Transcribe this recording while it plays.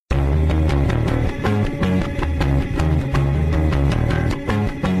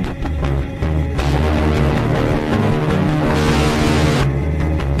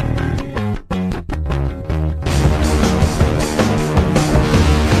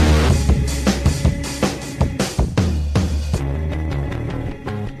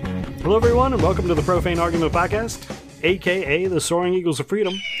Hello, everyone, and welcome to the Profane Argument Podcast, a.k.a. the Soaring Eagles of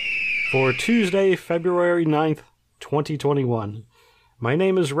Freedom, for Tuesday, February 9th, 2021. My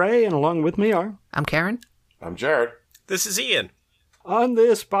name is Ray, and along with me are... I'm Karen. I'm Jared. This is Ian. On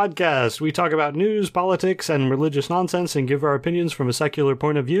this podcast, we talk about news, politics, and religious nonsense and give our opinions from a secular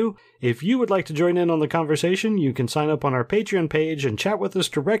point of view. If you would like to join in on the conversation, you can sign up on our Patreon page and chat with us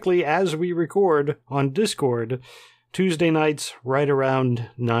directly as we record on Discord Tuesday nights right around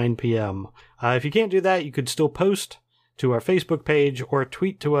 9 p.m. If you can't do that, you could still post to our Facebook page or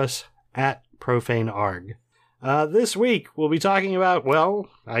tweet to us at ProfaneArg. This week, we'll be talking about, well,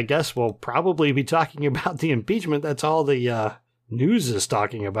 I guess we'll probably be talking about the impeachment. That's all the news is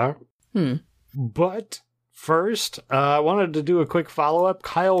talking about. But first, I wanted to do a quick follow-up.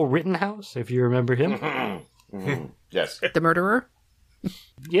 Kyle Rittenhouse, if you remember him. Yes. The murderer?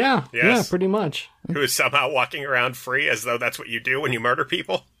 Yeah, Yes. yeah, pretty much. Who is somehow walking around free as though that's what you do when you murder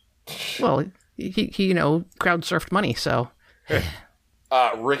people? Well, he you know, crowd-surfed money, so...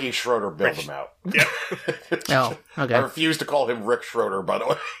 Ricky Schroeder bailed him out. Yeah. Oh, okay. I refuse to call him Rick Schroeder, by the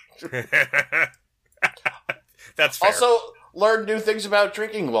way. That's fair. Also, learned new things about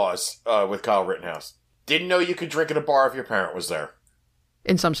drinking laws with Kyle Rittenhouse. Didn't know you could drink at a bar if your parent was there.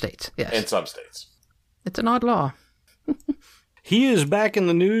 In some states, yes. In some states. It's an odd law. He is back in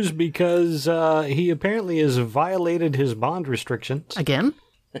the news because he apparently has violated his bond restrictions. Again?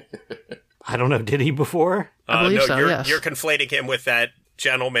 I don't know, did he before? I believe no, so, you're, yes. you're conflating him with that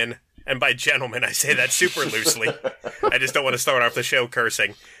gentleman, and by gentleman I say that super loosely. I just don't want to start off the show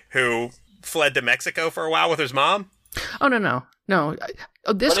cursing, who fled to Mexico for a while with his mom. Oh, no.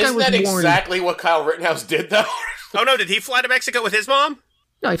 This But guy isn't was that warned... exactly what Kyle Rittenhouse did, though? Oh no, did he fly to Mexico with his mom?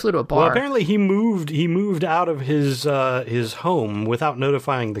 No, he flew to a bar. Well, apparently he moved out of his home without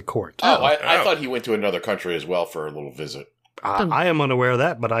notifying the court. I thought he went to another country as well for a little visit. I am unaware of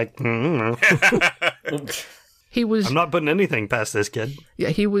that, but He was... I'm not putting anything past this kid. Yeah,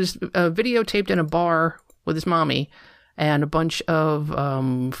 he was videotaped in a bar with his mommy and a bunch of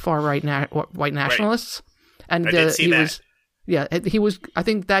far-right white nationalists. And I did see he that. was... Yeah, he was... I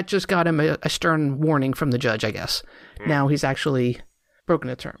think that just got him a stern warning from the judge, I guess. Now he's actually broken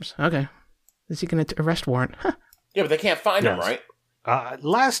the terms. Okay. Is he going to arrest warrant? Huh. Yeah, but they can't find him, Yes. right?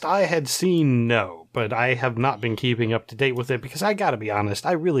 Last I had seen, no, but I have not been keeping up to date with it because I gotta be honest,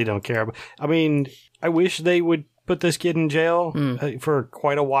 I really don't care. I mean, I wish they would put this kid in jail for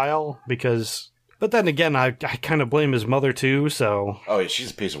quite a while because, but then again, I kind of blame his mother too, so. Oh, yeah,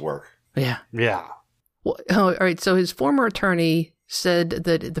 she's a piece of work. Yeah. Yeah. Well, all right, so his former attorney said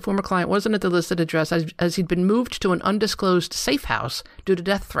that the former client wasn't at the listed address as he'd been moved to an undisclosed safe house due to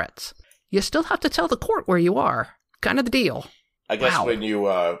death threats. You still have to tell the court where you are. Kind of the deal. I guess Wow. when you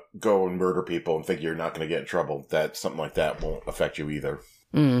go and murder people and think you're not going to get in trouble, that something like that won't affect you either.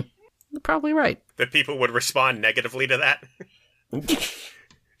 You're probably right. That people would respond negatively to that?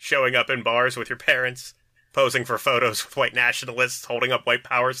 Showing up in bars with your parents, posing for photos with white nationalists, holding up white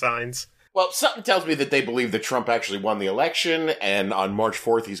power signs. Well, something tells me that they believe that Trump actually won the election, and on March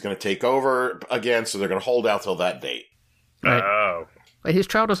 4th he's going to take over again, so they're going to hold out till that date. Right. Oh. But his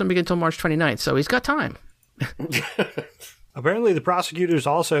trial doesn't begin until March 29th, so he's got time. Apparently, the prosecutors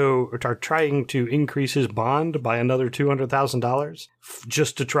also are trying to increase his bond by another $200,000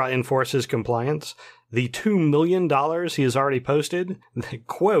 just to try and force his compliance. The $2 million he has already posted, the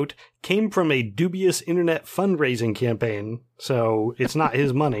quote, came from a dubious internet fundraising campaign. So it's not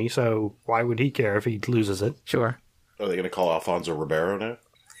his money, so why would he care if he loses it? Sure. Are they going to call Alfonso Ribeiro now?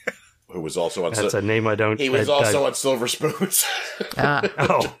 Who was also on... That's a name I don't... He was also on Silver Spoons.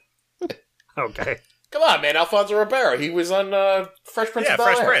 Oh. Okay. Come on, man, Alfonso Ribeiro. He was on Fresh Prince of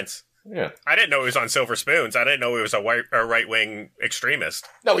Bel-Air. Fresh Prince. Yeah. I didn't know he was on Silver Spoons. I didn't know he was a right-wing extremist.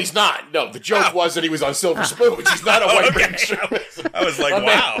 No, he's not. No, the joke was that he was on Silver Spoons. He's not a white man. I was like,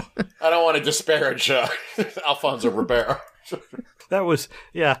 wow. I don't want to disparage Alfonso Ribeiro. That was,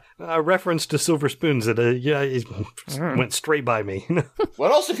 a reference to Silver Spoons that, it went straight by me.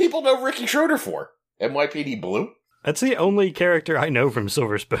 What else do people know Ricky Schroeder for? NYPD Blue? That's the only character I know from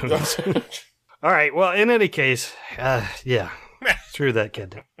Silver Spoons. All right, well, in any case, screw that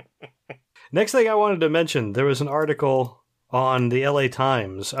kid. Next thing I wanted to mention, there was an article on the LA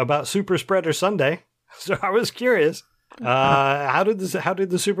Times about Superspreader Sunday, so I was curious. How did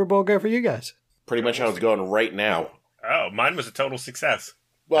the Super Bowl go for you guys? Pretty much how it's going right now. Oh, mine was a total success.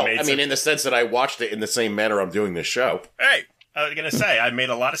 Well, I mean, in the sense that I watched it in the same manner I'm doing this show. Hey, I was going to say, I made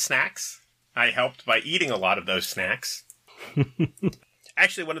a lot of snacks. I helped by eating a lot of those snacks.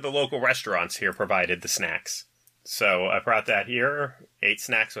 Actually, one of the local restaurants here provided the snacks. So I brought that here, ate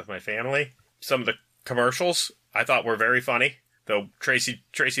snacks with my family. Some of the commercials I thought were very funny. The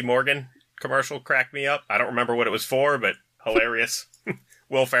Tracy Morgan commercial cracked me up. I don't remember what it was for, but hilarious.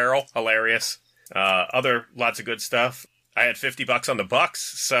 Will Ferrell, hilarious. Other lots of good stuff. I had $50 on the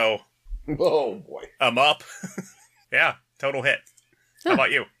Bucks, so oh boy, I'm up. Yeah, total hit. How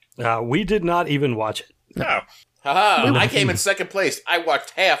about you? We did not even watch it. No. Haha, I came in second place. I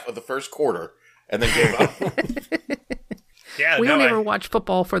watched half of the first quarter and then gave up. Yeah, we don't ever watch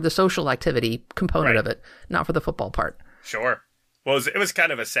football for the social activity component of it, not for the football part. Sure. Well, it was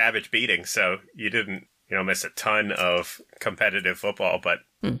kind of a savage beating, so you didn't, miss a ton of competitive football, but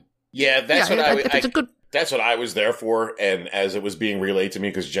yeah, that's what I was there for. And as it was being relayed to me,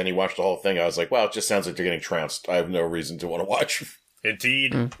 because Jenny watched the whole thing, I was like, "Well, it just sounds like they're getting trounced. I have no reason to want to watch."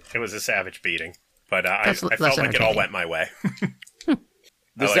 Indeed, It was a savage beating, but I felt like it all went my way.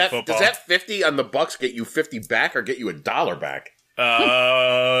 Does that 50 on the Bucks get you 50 back or get you $1 back?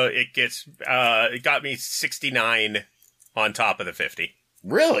 It got me 69 on top of the 50.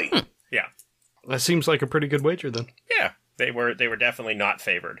 Really? Yeah. That seems like a pretty good wager then. Yeah, they were definitely not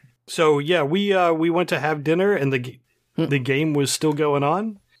favored. So yeah, we went to have dinner and the game was still going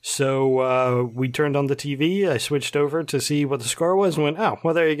on. So we turned on the TV. I switched over to see what the score was and went, "Oh,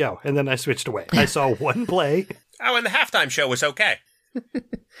 well, there you go." And then I switched away. I saw one play. Oh, and the halftime show was okay.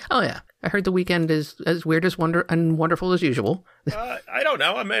 Oh yeah, I heard the weekend is as weird as wonderful as usual. I don't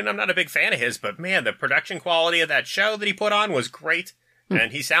know. I mean, I'm not a big fan of his, but man, the production quality of that show that he put on was great,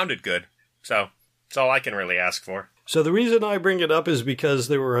 and he sounded good. So that's all I can really ask for. So the reason I bring it up is because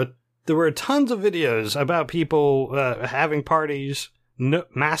there were tons of videos about people having parties,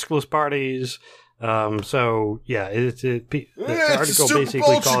 maskless parties. So yeah, the article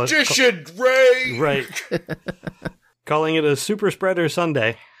basically calls it Ray. Right. Calling it a Superspreader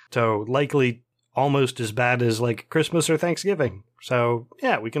Sunday. So likely almost as bad as like Christmas or Thanksgiving. So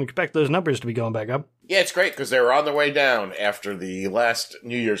yeah, we can expect those numbers to be going back up. Yeah, it's great because they were on their way down after the last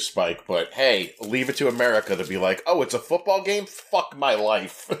New Year's spike. But hey, leave it to America to be like, "Oh, it's a football game? Fuck my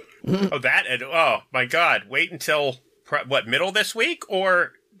life." Oh my God. Wait until, middle this week?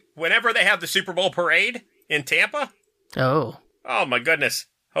 Or whenever they have the Super Bowl parade in Tampa? Oh my goodness.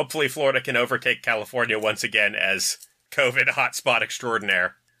 Hopefully Florida can overtake California once again as COVID hotspot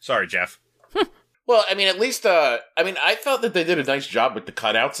extraordinaire. Sorry, Jeff. Well, I mean, at least, I felt that they did a nice job with the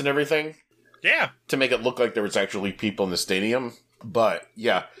cutouts and everything. Yeah. To make it look like there was actually people in the stadium. But,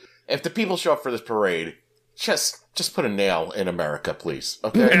 yeah, if the people show up for this parade, just put a nail in America, please.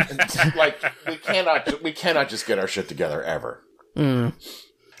 Okay? Like, we cannot just get our shit together ever.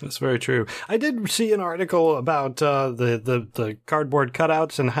 That's very true. I did see an article about the cardboard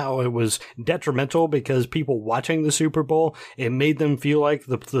cutouts and how it was detrimental because people watching the Super Bowl, it made them feel like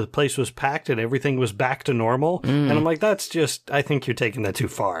the place was packed and everything was back to normal. And I'm like, I think you're taking that too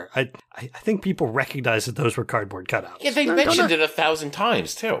far. I think people recognize that those were cardboard cutouts. Yeah, they mentioned it 1,000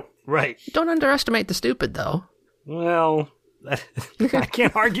 times, too. Right. Don't underestimate the stupid, though. Well, I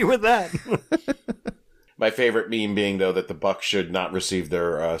can't argue with that. My favorite meme being, though, that the Bucks should not receive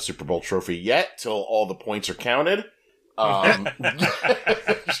their Super Bowl trophy yet till all the points are counted. The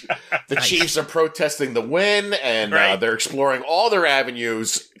Chiefs are protesting the win, and they're exploring all their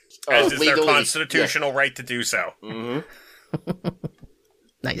avenues. As is their constitutional right to do so. Mm-hmm.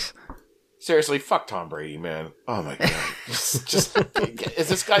 Nice. Seriously, fuck Tom Brady, man. Oh, my God. just is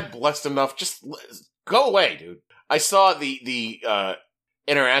this guy blessed enough? Just go away, dude. I saw the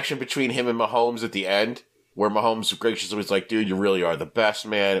interaction between him and Mahomes at the end, where Mahomes graciously was like, "Dude, you really are the best,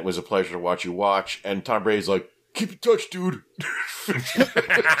 man. It was a pleasure to watch you watch." And Tom Brady's like, "Keep in touch, dude."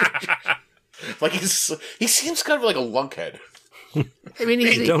 Like, he seems kind of like a lunkhead. I mean,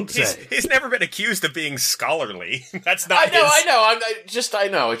 he's never been accused of being scholarly. That's not. I know. I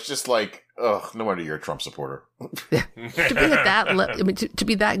know. It's just like, ugh. No wonder you're a Trump supporter. To be at that, to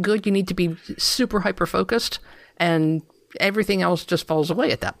be that good, you need to be super hyper focused, and everything else just falls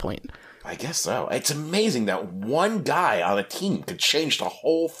away at that point. I guess so. It's amazing that one guy on a team could change the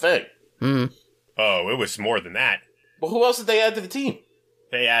whole thing. Oh, it was more than that. Well, who else did they add to the team?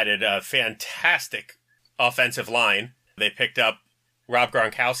 They added a fantastic offensive line. They picked up Rob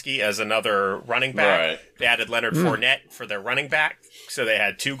Gronkowski as another running back. Right. They added Leonard Fournette for their running back. So they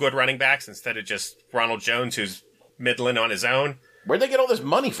had two good running backs instead of just Ronald Jones, who's middling on his own. Where'd they get all this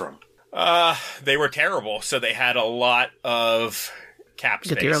money from? They were terrible. So they had a lot of cap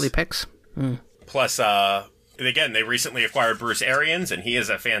space. Get the early picks. Plus, again, they recently acquired Bruce Arians, and he is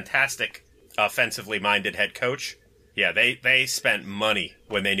a fantastic offensively minded head coach. Yeah, they spent money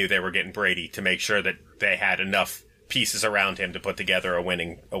when they knew they were getting Brady to make sure that they had enough pieces around him to put together a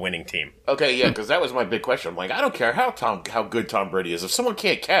winning team. Okay, yeah, because that was my big question. I'm like, I don't care how good Tom Brady is. If someone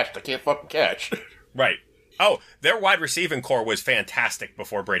can't catch, they can't fucking catch. Right. Oh, their wide receiving core was fantastic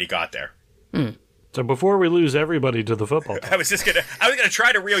before Brady got there. So before we lose everybody to the football team. I was gonna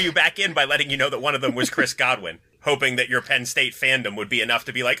try to reel you back in by letting you know that one of them was Chris Godwin, hoping that your Penn State fandom would be enough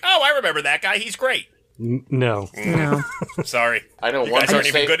to be like, oh, I remember that guy, he's great. No. Sorry. I know you one guys Penn aren't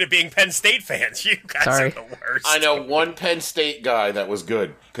even State. good at being Penn State fans. You guys are the worst. I know one Penn State guy that was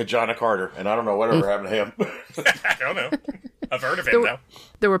good, Kajana Carter, and I don't know whatever happened to him. I don't know. I've heard of him, though.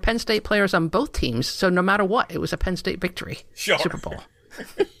 There were Penn State players on both teams, so no matter what, it was a Penn State victory. Sure. Super Bowl.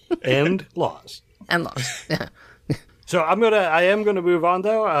 And loss. And lost. Yeah. So I am gonna move on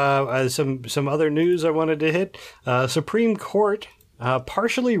though. Some other news I wanted to hit. Supreme Court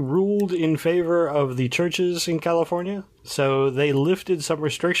partially ruled in favor of the churches in California. So they lifted some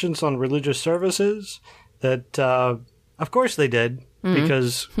restrictions on religious services that, of course they did,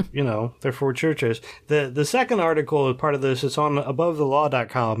 because, they're for churches. The second article is part of this. It's on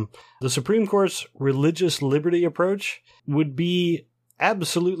abovethelaw.com. The Supreme Court's religious liberty approach would be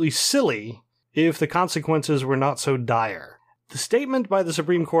absolutely silly if the consequences were not so dire. The statement by the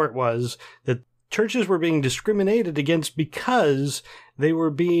Supreme Court was that churches were being discriminated against because they were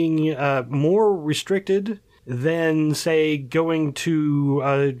being more restricted than, say, going to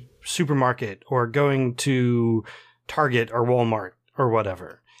a supermarket or going to Target or Walmart or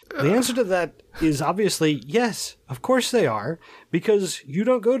whatever. The answer to that is obviously yes, of course they are, because you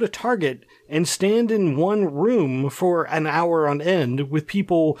don't go to Target and stand in one room for an hour on end with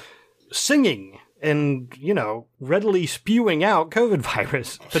people singing and, readily spewing out COVID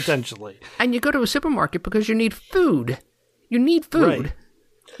virus, potentially. And you go to a supermarket because you need food. You need food. Right.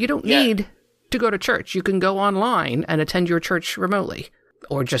 You don't need to go to church. You can go online and attend your church remotely,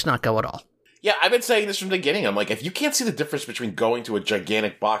 or just not go at all. Yeah, I've been saying this from the beginning. I'm like, if you can't see the difference between going to a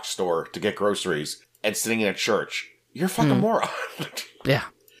gigantic box store to get groceries and sitting in a church, you're a fucking moron. Yeah.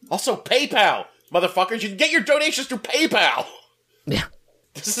 Also, PayPal, motherfuckers. You can get your donations through PayPal. Yeah.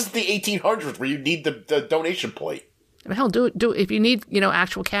 This is the 1800s where you need the donation plate. Hell, do it. If you need,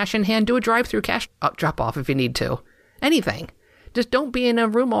 actual cash in hand, do a drive-through cash drop off if you need to. Anything. Just don't be in a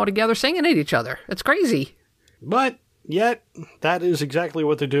room all together singing at each other. It's crazy. But yet, that is exactly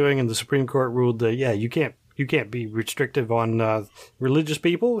what they're doing, and the Supreme Court ruled that, you can't be restrictive on religious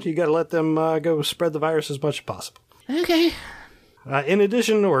people. You got to let them go spread the virus as much as possible. Okay. In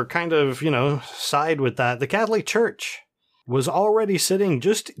addition, or kind of, side with that, the Catholic Church was already sitting,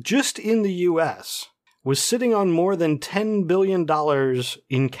 just in the U.S., was sitting on more than $10 billion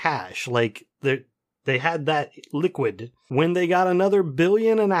in cash. Like, they had that liquid when they got another $1.5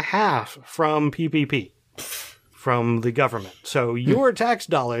 billion from PPP, from the government. So your tax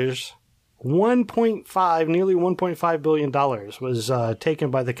dollars, nearly $1.5 billion was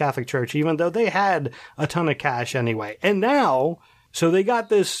taken by the Catholic Church, even though they had a ton of cash anyway. And now, so they got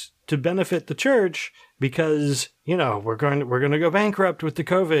this to benefit the church because, we're going to go bankrupt with the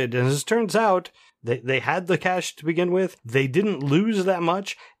COVID. And as it turns out, they had the cash to begin with. They didn't lose that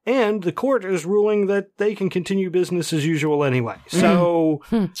much. And the court is ruling that they can continue business as usual anyway. So,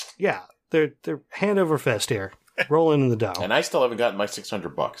 yeah, they're hand over fist here, rolling in the dough. And I still haven't gotten my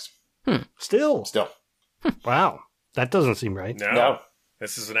 $600. Still. Wow. That doesn't seem right. No.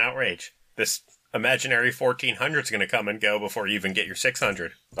 This is an outrage. This imaginary 1,400 is going to come and go before you even get your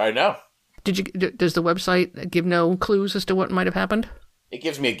 600. I know. Does the website give no clues as to what might have happened? It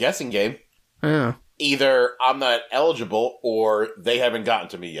gives me a guessing game. Yeah. Either I'm not eligible or they haven't gotten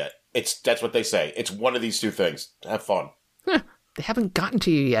to me yet. That's what they say. It's one of these two things. Have fun. They haven't gotten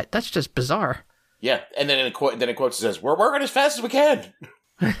to you yet. That's just bizarre. Yeah, and then in quotes it says, "We're working as fast as we can."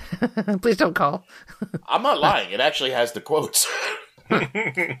 Please don't call. I'm not lying. It actually has the quotes.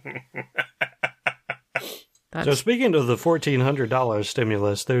 So speaking of the $1,400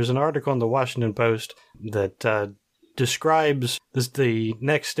 stimulus, there's an article in the Washington Post that describes the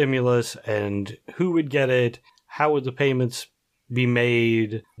next stimulus and who would get it, how would the payments be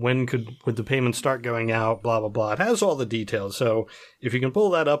made, when would the payments start going out, blah, blah, blah. It has all the details. So if you can pull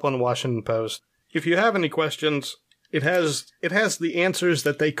that up on the Washington Post, if you have any questions, it has the answers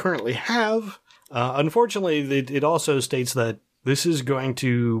that they currently have. Unfortunately, it also states that this is going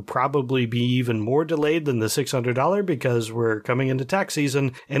to probably be even more delayed than the $600 because we're coming into tax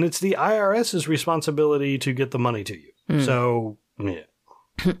season, and it's the IRS's responsibility to get the money to you. So, yeah.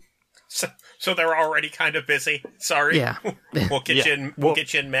 So they're already kind of busy. Sorry. Yeah. We'll get you in. We'll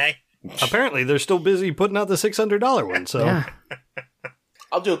get you in May. Apparently, they're still busy putting out the $600 one. So, yeah.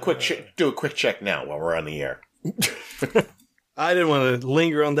 I'll do a quick check now while we're on the air. I didn't want to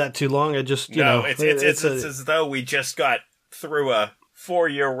linger on that too long. I just, it's as though we just got through a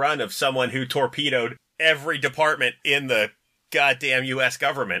 4-year run of someone who torpedoed every department in the goddamn U.S.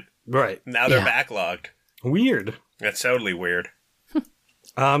 government. Right. Now they're backlogged. Weird. That's totally weird.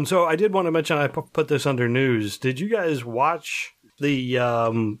 So I did want to mention, I put this under news. Did you guys watch the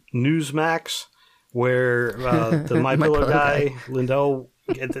Newsmax where the My Pillow guy, Lindell,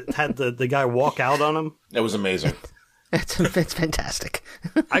 had the guy walk out on him? It was amazing. It's fantastic.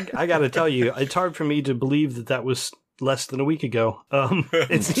 I got to tell you, it's hard for me to believe that was less than a week ago.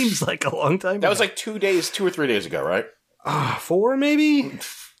 It seems like a long time ago. That was like 2 or 3 days ago, right? 4 maybe?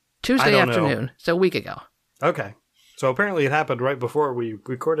 Tuesday afternoon, so a week ago. Okay. So apparently it happened right before we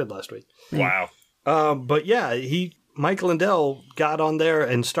recorded last week. Wow. But yeah, Mike Lindell got on there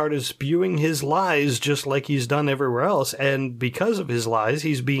and started spewing his lies just like he's done everywhere else. And because of his lies,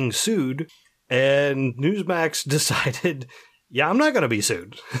 he's being sued. And Newsmax decided, yeah, I'm not going to be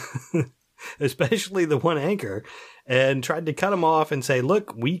sued. Especially the one anchor. And tried to cut him off and say,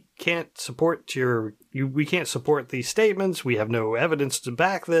 look, we can't support we can't support these statements. We have no evidence to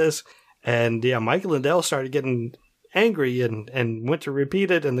back this. And yeah, Mike Lindell started getting angry and went to repeat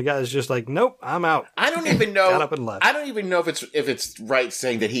it, and the guy's just like, nope, I'm out. I don't even know. Got up and left. I don't even know if it's right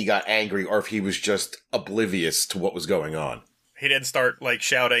saying that he got angry or if he was just oblivious to what was going on. He didn't start like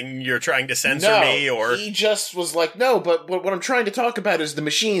shouting, "You're trying to censor me," or he just was like, "No, but what I'm trying to talk about is the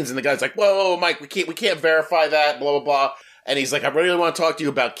machines." And the guy's like, "Whoa, Mike, we can't verify that." Blah blah blah. And he's like, "I really want to talk to you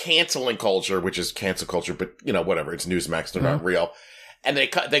about canceling culture, which is cancel culture, but whatever. It's Newsmax; they're not real." And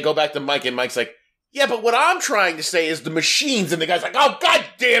they go back to Mike, and Mike's like, "Yeah, but what I'm trying to say is the machines." And the guy's like, "Oh, God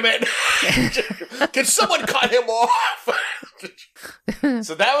damn it. Can someone cut him off?"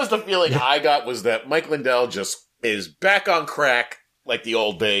 So that was the feeling I got, was that Mike Lindell just is back on crack like the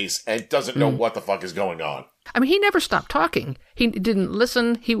old days and doesn't know what the fuck is going on. I mean, he never stopped talking. He didn't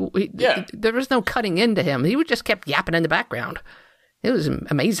listen. There was no cutting into him. He just kept yapping in the background. It was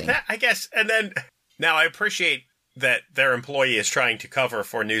amazing. I guess. And then now I appreciate that their employee is trying to cover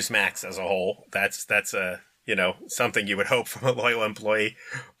for Newsmax as a whole. That's something you would hope from a loyal employee.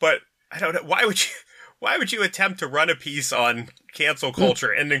 But I don't know, why would you attempt to run a piece on cancel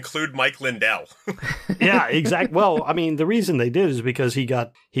culture and include Mike Lindell? Yeah, exactly. Well, I mean, the reason they did is because he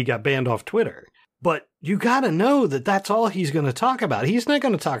got banned off Twitter. But you got to know that that's all he's going to talk about. He's not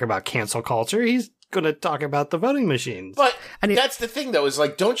going to talk about cancel culture. He's going to talk about the voting machines. But that's the thing, though, is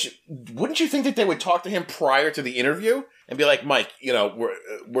like, wouldn't you think that they would talk to him prior to the interview and be like, Mike,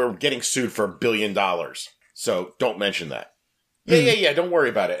 we're getting sued for $1 billion, so don't mention that. Yeah, don't worry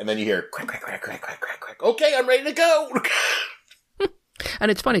about it. And then you hear crack, crack, crack, crack, crack, crack, crack. Okay, I'm ready to go.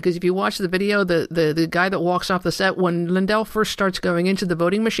 And it's funny because if you watch the video, the guy that walks off the set, when Lindell first starts going into the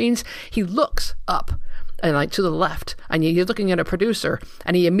voting machines, he looks up and like to the left, and you're looking at a producer,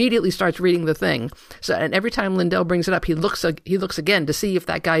 and he immediately starts reading the thing. So, and every time Lindell brings it up, he looks again to see if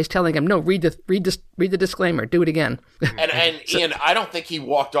that guy is telling him, no, read the disclaimer, do it again. And Ian, I don't think he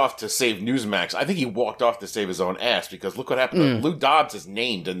walked off to save Newsmax. I think he walked off to save his own ass, because look what happened. Lou Dobbs is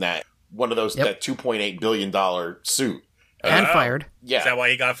named in that one of those that $2.8 billion suit. And fired. Yeah. Is that why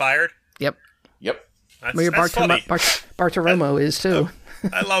he got fired? Yep. That's funny. Bartiromo is too.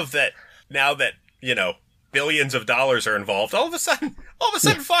 I love that now that, billions of dollars are involved. All of a sudden,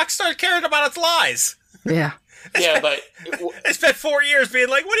 Fox started caring about its lies. Yeah. But it spent 4 years being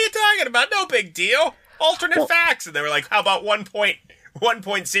like, "What are you talking about? No big deal. Alternate facts." And they were like, "How about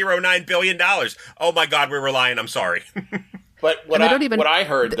 $1.09 billion? Oh my God, we were lying. I'm sorry." But what I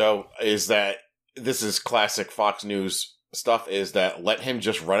heard though is that this is classic Fox News stuff, is that let him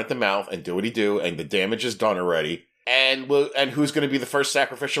just run at the mouth and do what he do, and the damage is done already. And who's going to be the first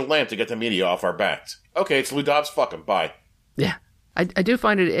sacrificial lamb to get the media off our backs? Okay, it's Lou Dobbs. Fuck him. Bye. Yeah, I do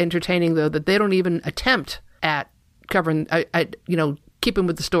find it entertaining though that they don't even attempt at covering, keeping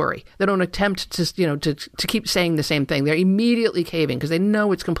with the story. They don't attempt to keep saying the same thing. They're immediately caving because they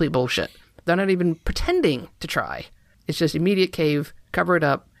know it's complete bullshit. They're not even pretending to try. It's just immediate cave. Cover it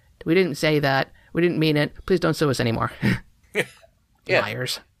up. We didn't say that. We didn't mean it. Please don't sue us anymore.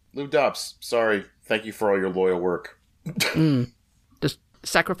 Liars. Lou Dobbs, sorry. Thank you for all your loyal work. Just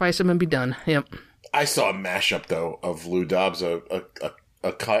sacrifice him and be done. Yep. I saw a mashup, though, of Lou Dobbs, a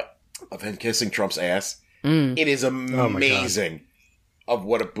cut of him kissing Trump's ass. It is amazing of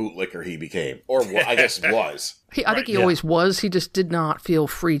what a bootlicker he became. Or what I guess was. I think he always was. He just did not feel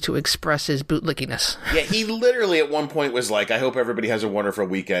free to express his bootlickiness. Yeah, he literally at one point was like, "I hope everybody has a wonderful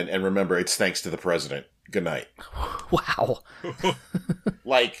weekend, and remember, it's thanks to the president. Good night." Wow.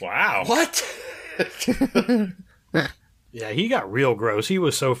 Wow. What? Yeah, he got real gross. He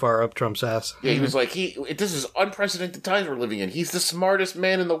was so far up Trump's ass. Yeah, he was like, this is unprecedented times we're living in. He's the smartest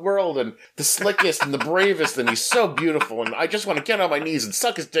man in the world and the slickest and the bravest, and he's so beautiful, and I just want to get on my knees and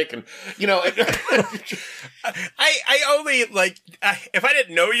suck his dick, and, you know... I only, like, if I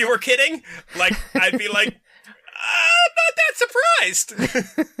didn't know you were kidding, like, I'd be like, I'm not that surprised.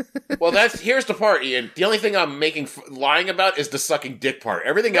 Well, here's the part, Ian. The only thing I'm lying about is the sucking dick part.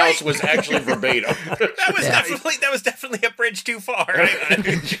 Everything else was actually verbatim. That was definitely a bridge too far.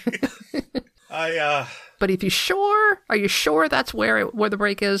 But if are you sure that's where the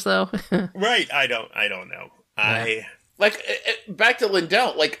break is, though? Right. I don't know. Like, back to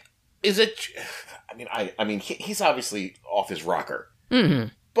Lindell. Like, is it? I mean, he's obviously off his rocker. Mm-hmm.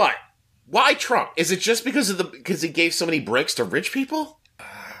 But why Trump? Is it just because he gave so many breaks to rich people?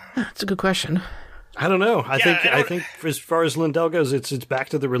 That's a good question. I don't know. I think as far as Lindell goes, it's back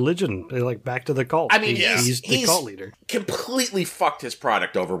to the religion, like back to the cult. I mean, he's the cult leader. Completely fucked his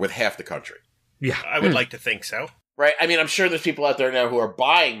product over with half the country. Yeah, I would like to think so. Right? I mean, I'm sure there's people out there now who are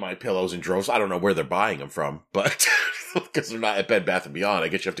buying my pillows in droves. I don't know where they're buying them from, but because they're not at Bed Bath & Beyond, I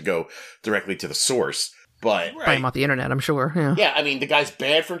guess you have to go directly to the source. But buy them off the internet, I'm sure. Yeah, I mean, the guy's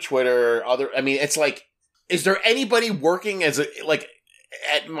banned from Twitter. It's like, is there anybody working at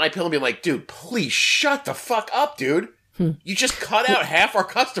My Pillow being like, dude, please shut the fuck up, dude. You just cut out half our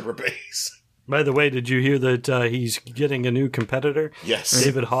customer base. By the way, did you hear that he's getting a new competitor? Yes.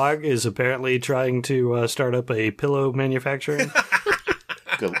 David Hogg is apparently trying to start up a pillow manufacturing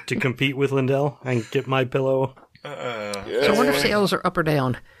to compete with Lindell and get My Pillow. So I wonder if sales are up or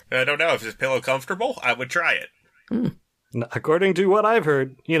down. I don't know. If his pillow comfortable, I would try it. According to what I've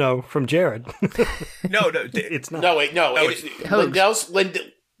heard, from Jared. No, it's not. No, wait, no. Lindell's.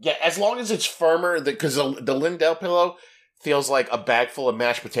 Yeah, as long as it's firmer, because the Lindell pillow feels like a bag full of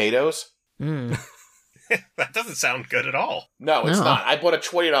mashed potatoes. That doesn't sound good at all. No, it's not. I bought a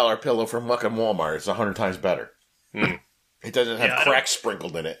 $20 pillow from fucking Walmart. It's 100 times better. It doesn't have crack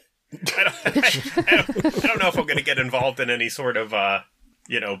sprinkled in it. I don't know if I'm going to get involved in any sort of,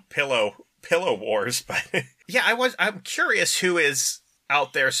 pillow wars, but I'm curious who is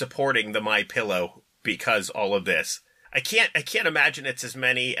out there supporting the My Pillow because all of this. I can't imagine it's as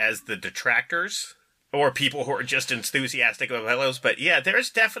many as the detractors or people who are just enthusiastic about pillows, but yeah, there's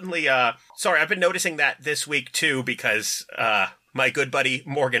definitely I've been noticing that this week too because my good buddy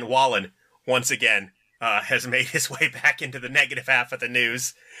Morgan Wallen once again has made his way back into the negative half of the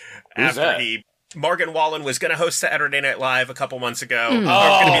news. Who's that? Morgan Wallen was going to host Saturday Night Live a couple months ago.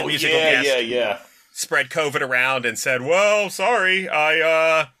 Oh, yeah. Spread COVID around and said, well, sorry,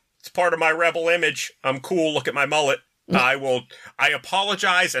 it's part of my rebel image. I'm cool. Look at my mullet. I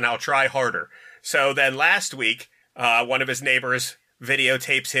apologize and I'll try harder. So then last week, one of his neighbors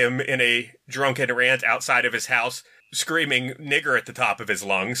videotapes him in a drunken rant outside of his house, screaming nigger at the top of his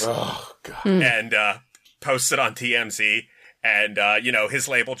lungs. Oh, God. And posts it on TMZ. And, his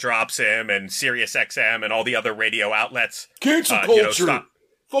label drops him and SiriusXM and all the other radio outlets. Cancel culture.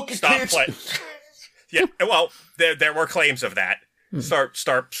 Fucking cancel. Yeah, well, there were claims of that.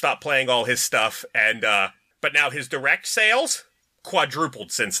 Stop playing all his stuff. And, but now his direct sales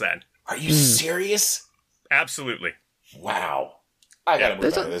quadrupled since then. Are you serious? Absolutely. Wow. I gotta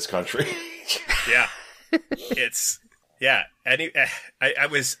move out of this country. Yeah. It's, yeah. I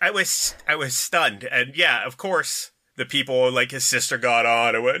was stunned. And yeah, of course, the people, like his sister got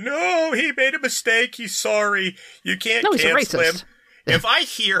on and went, no, he made a mistake. He's sorry. You can't cancel him. If I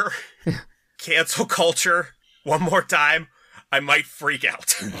hear cancel culture one more time, I might freak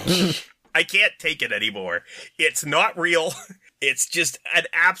out. I can't take it anymore. It's not real. It's just an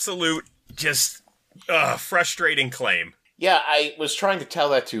absolute, frustrating claim. Yeah, I was trying to tell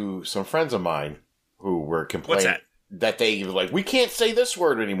that to some friends of mine who were complaining that they were like, we can't say this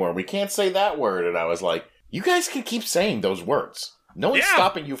word anymore. We can't say that word. And I was like, you guys can keep saying those words. No one's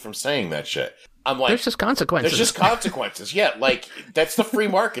stopping you from saying that shit. I'm like, there's just consequences. Yeah, like, that's the free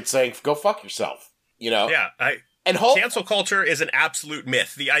market saying, go fuck yourself. Yeah, cancel culture is an absolute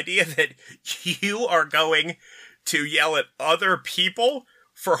myth. The idea that you are going to yell at other people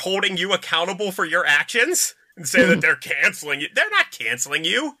for holding you accountable for your actions and say that they're canceling you. They're not canceling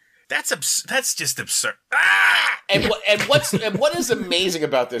you. That's just absurd. Ah! And what is amazing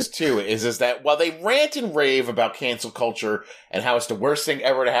about this too is that while they rant and rave about cancel culture and how it's the worst thing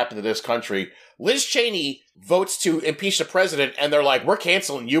ever to happen to this country, Liz Cheney votes to impeach the president and they're like, we're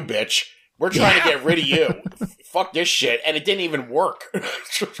canceling you, bitch. We're trying to get rid of you. Fuck this shit. And it didn't even work.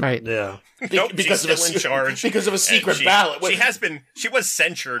 Right. Yeah. Nope, because she's still in charge. Because of a secret ballot. She was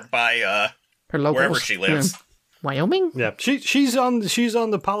censured by her locals, wherever she lives. Yeah. Wyoming? Yeah. She's on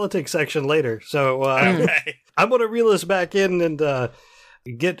the politics section later. So I'm going to reel us back in and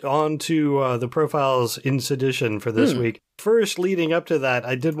get on to the profiles in Sedition for this week. First, leading up to that,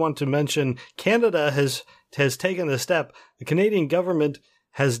 I did want to mention Canada has taken a step. The Canadian government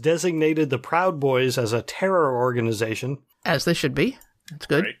has designated the Proud Boys as a terror organization. As they should be. That's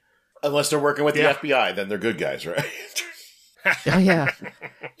good. Right. Unless they're working with the FBI, then they're good guys, right? Oh, yeah.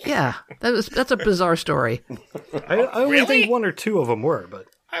 Yeah, that's a bizarre story. I only think one or two of them were, but...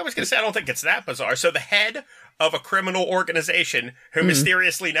 I was going to say, I don't think it's that bizarre. So the head of a criminal organization who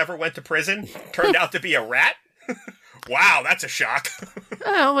mysteriously never went to prison turned out to be a rat? Wow, that's a shock.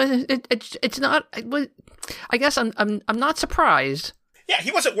 Oh, it's not... I guess I'm not surprised. Yeah,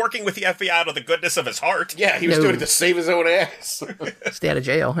 he wasn't working with the FBI out of the goodness of his heart. Yeah, he was doing it to save his own ass. Stay out of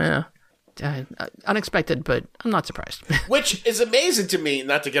jail, yeah. Unexpected, but I'm not surprised. Which is amazing to me,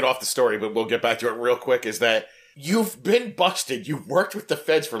 not to get off the story, but we'll get back to it real quick, is that you've been busted. You've worked with the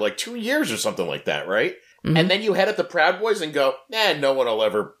feds for like 2 years or something like that, right? Mm-hmm. And then you head up the Proud Boys and go, no one will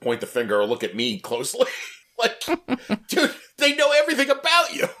ever point the finger or look at me closely. Like, dude, they know everything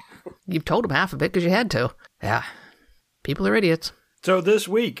about you. You've told them half of it because you had to. Yeah. People are idiots. So this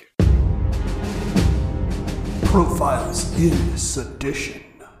week... Profiles in Sedition.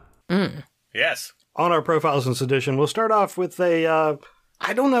 Yes. On our Profiles in Sedition, we'll start off with I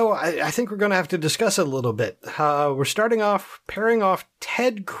don't know, I think we're going to have to discuss it a little bit. We're starting off, pairing off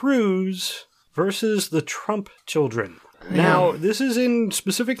Ted Cruz versus the Trump children. Now, this is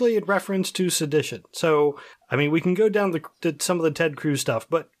specifically in reference to Sedition. So, I mean, we can go down to some of the Ted Cruz stuff,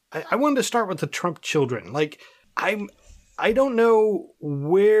 but I wanted to start with the Trump children. Like, I don't know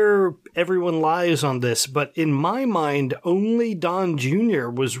where everyone lies on this, but in my mind, only Don Jr.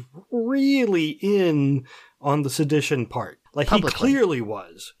 was really in on the Sedition part. Like, publicly. He clearly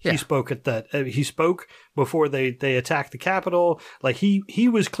was. Yeah. He spoke at that. He spoke before they attacked the Capitol. Like, he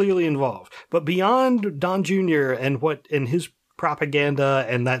was clearly involved. But beyond Don Jr. and his propaganda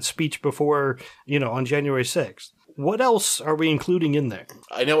and that speech before, on January 6th, what else are we including in there?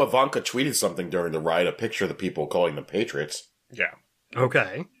 I know Ivanka tweeted something during the riot, a picture of the people calling them patriots. Yeah.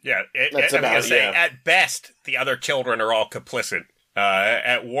 Okay. Yeah. At best, the other children are all complicit.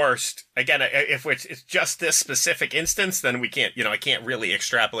 At worst, again, if it's just this specific instance, then we can't, I can't really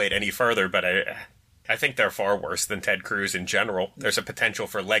extrapolate any further, but I think they're far worse than Ted Cruz in general. There's a potential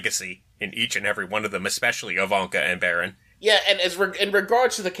for legacy in each and every one of them, especially Ivanka and Barron. Yeah, and in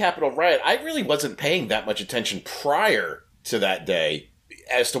regards to the Capitol riot, I really wasn't paying that much attention prior to that day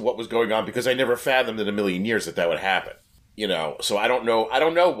as to what was going on, because I never fathomed in a million years that would happen. So I don't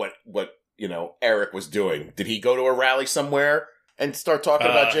know what Eric was doing. Did he go to a rally somewhere and start talking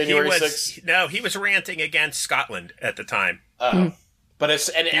about January 6th? No, he was ranting against Scotland at the time. But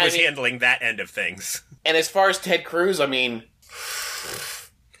he was handling that end of things. And as far as Ted Cruz, I mean,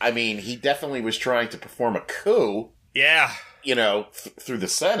 he definitely was trying to perform a coup. Yeah. Through the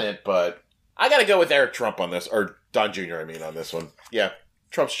Senate, but I got to go with Eric Trump on this, or Don Jr., on this one. Yeah,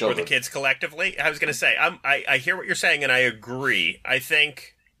 Trump's children. Or the kids collectively? I was going to say, I hear what you're saying, and I agree. I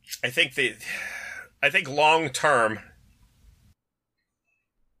think long term...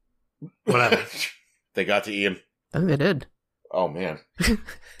 What happened? They got to Ian. I think they did. Oh, man.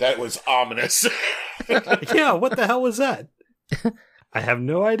 That was ominous. Yeah, what the hell was that? I have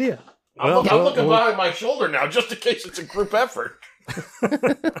no idea. I'm looking behind my shoulder now, just in case it's a group effort.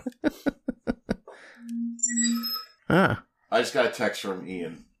 I just got a text from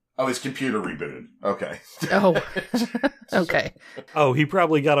Ian. Oh, his computer rebooted. Okay. Oh, okay. Oh, he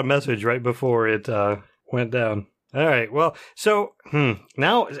probably got a message right before it went down. All right. Well, so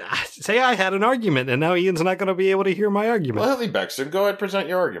now, say I had an argument, and now Ian's not going to be able to hear my argument. Well, Heathy Bexton, go ahead and present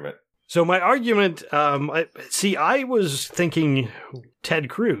your argument. So my argument, I was thinking Ted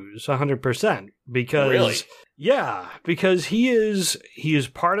Cruz 100% because, really? Yeah, because he is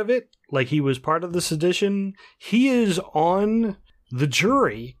part of it. Like, he was part of the Sedition. He is on the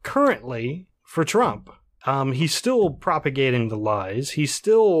jury currently for Trump. He's still propagating the lies. He's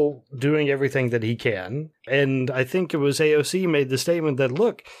still doing everything that he can. And I think it was AOC made the statement that,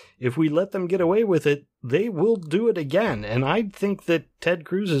 look, if we let them get away with it, they will do it again. And I think that Ted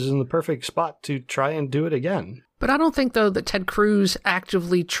Cruz is in the perfect spot to try and do it again. But I don't think, though, that Ted Cruz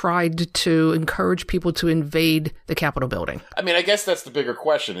actively tried to encourage people to invade the Capitol building. I mean, I guess that's the bigger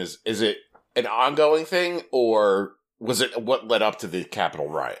question. Is it an ongoing thing, or was it what led up to the Capitol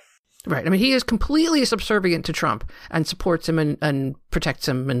riot? Right. I mean, he is completely subservient to Trump and supports him and protects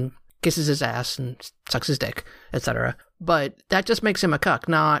him and kisses his ass and sucks his dick, etc. But that just makes him a cuck,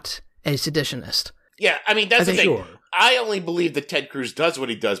 not a seditionist. Yeah, I mean, that's the thing. Sure. I only believe that Ted Cruz does what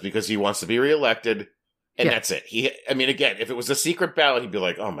he does because he wants to be reelected And that's it. Again, if it was a secret ballot, he'd be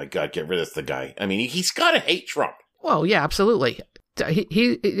like, oh my God, get rid of the guy. I mean, he's got to hate Trump. Well, yeah, absolutely.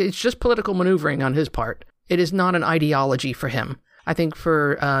 It's just political maneuvering on his part. It is not an ideology for him. I think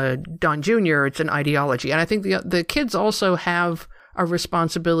for Don Jr., it's an ideology. And I think the kids also have a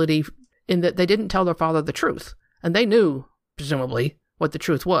responsibility in that they didn't tell their father the truth. And they knew, presumably, what the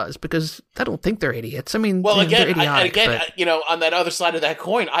truth was, because I don't think they're idiots. I mean, well, they're idiotic. On that other side of that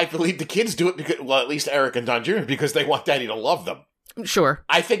coin, I believe the kids do it because, well, at least Eric and Don Jr., because they want Daddy to love them. Sure.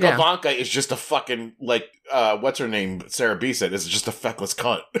 I think Ivanka is just a fucking, what's her name? Sarah B said, is just a feckless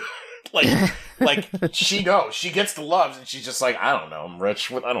cunt. She knows. She gets the loves, and she's just like, I don't know, I'm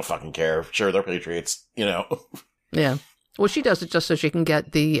rich. I don't fucking care. Sure, they're patriots, Yeah. Well, she does it just so she can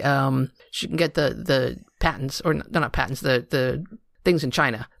get the patents, or not patents, the things in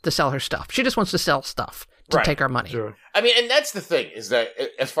China to sell her stuff. She just wants to sell stuff to take our money. Sure. I mean, and that's the thing, is that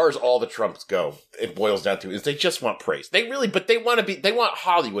as far as all the Trumps go, it boils down to is they just want praise. They want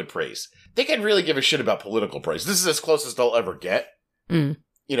Hollywood praise. They can really give a shit about political praise. This is as close as they'll ever get. Mm.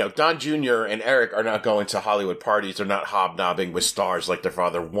 Don Jr. and Eric are not going to Hollywood parties. They're not hobnobbing with stars like their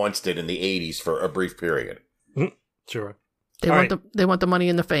father once did in the 80s for a brief period. Sure. They want the money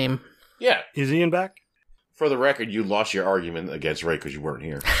and the fame. Yeah. Is Ian back? For the record, you lost your argument against Ray because you weren't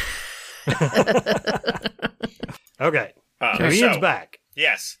here. Okay. So Ian's back.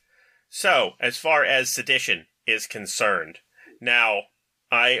 Yes. So, as far as sedition is concerned, now,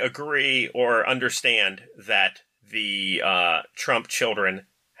 I agree or understand that the Trump children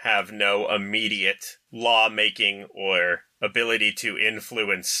have no immediate lawmaking or ability to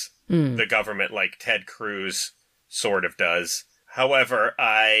influence the government like Ted Cruz sort of does. However,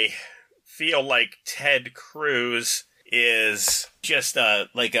 I feel like Ted Cruz is just an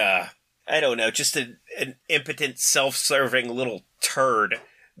impotent, self-serving little turd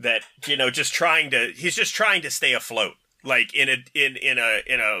that, he's just trying to stay afloat. Like in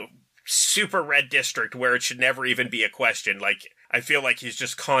a super red district where it should never even be a question. Like, I feel like he's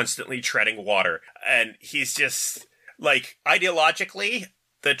just constantly treading water. And he's just, ideologically,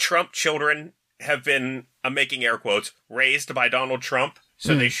 the Trump children have been, I'm making air quotes, raised by Donald Trump.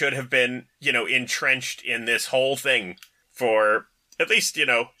 So they should have been, entrenched in this whole thing for at least,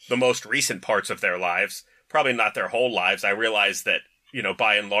 the most recent parts of their lives. Probably not their whole lives. I realize that,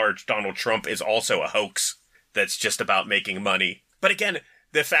 by and large, Donald Trump is also a hoax that's just about making money. But again,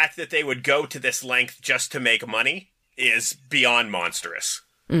 the fact that they would go to this length just to make money is beyond monstrous,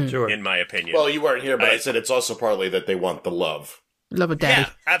 in my opinion. Well, you weren't here, but I said it's also partly that they want the love. Love of daddy. Yeah,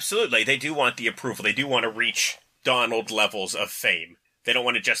 absolutely. They do want the approval. They do want to reach Donald levels of fame. They don't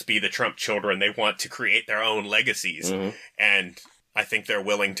want to just be the Trump children. They want to create their own legacies. Mm-hmm. And I think they're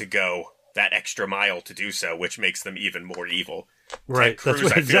willing to go that extra mile to do so, which makes them even more evil. Right. Cruz,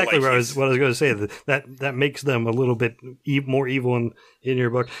 that's exactly what I was going to say. That makes them a little bit more evil in your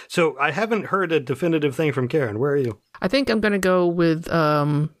book. So I haven't heard a definitive thing from Karen. Where are you? I think I'm going to go with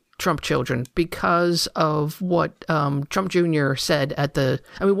Trump children because of what Trump Jr. said at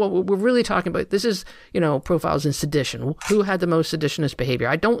what we're really talking about, this is, profiles in sedition. Who had the most seditionist behavior?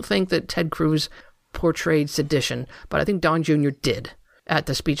 I don't think that Ted Cruz portrayed sedition, but I think Don Jr. did at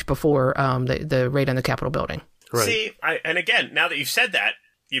the speech before the raid on the Capitol building. Right. See, and again, now that you've said that,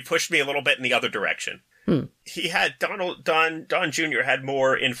 you pushed me a little bit in the other direction. He had Don Jr. had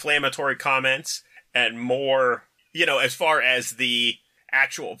more inflammatory comments and more, as far as the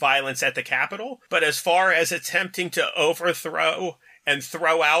actual violence at the Capitol, but as far as attempting to overthrow and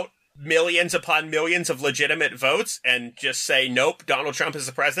throw out millions upon millions of legitimate votes and just say, nope, Donald Trump is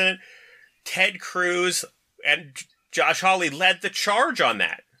the president, Ted Cruz and Josh Hawley led the charge on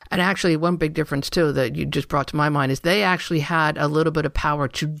that. And actually, one big difference, too, that you just brought to my mind is they actually had a little bit of power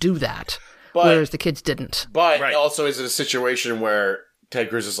to do that, whereas the kids didn't. But also, is it a situation where Ted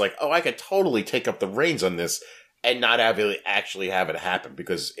Cruz is like, oh, I could totally take up the reins on this and not actually have it happen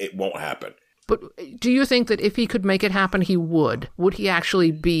because it won't happen? But do you think that if he could make it happen, he would? Would he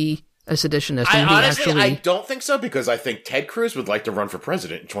actually be a seditionist? I don't think so, because I think Ted Cruz would like to run for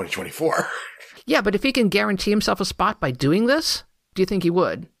president in 2024. Yeah, but if he can guarantee himself a spot by doing this, do you think he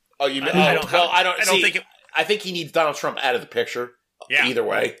would? Oh, you mean? I think he needs Donald Trump out of the picture. Yeah. Either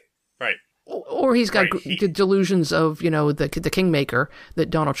way, right? Or he's got delusions of the kingmaker,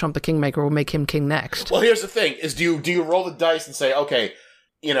 that Donald Trump, the kingmaker, will make him king next. Well, here's the thing: is do you roll the dice and say, okay,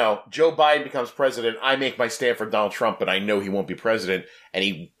 Joe Biden becomes president, I make my stand for Donald Trump, but I know he won't be president, and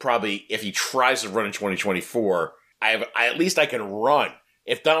he probably, if he tries to run in 2024, at least I can run.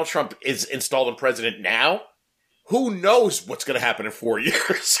 If Donald Trump is installed as president now, who knows what's going to happen in 4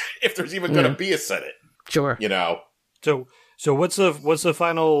 years if there's even going to be a Senate? Sure. So what's the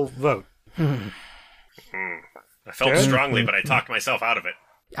final vote? I felt strongly, but I talked myself out of it.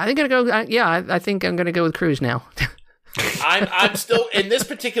 I think I'm gonna go. I think I'm gonna go with Cruz now. I'm still in this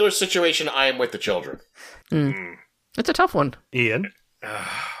particular situation. I am with the children. It's a tough one. Ian?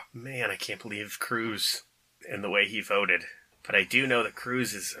 Man, I can't believe Cruz and the way he voted. But I do know that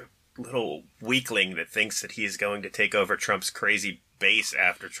Cruz is a little weakling that thinks that he is going to take over Trump's crazy base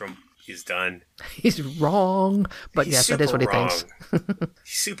after Trump is done. He's wrong, but yes, that is what he thinks.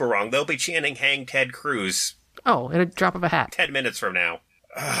 He's super wrong. They'll be chanting "Hang Ted Cruz." Oh, in a drop of a hat. 10 minutes from now.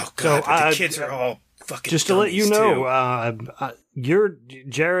 Oh, God, but the kids are all fucking just to let you know, your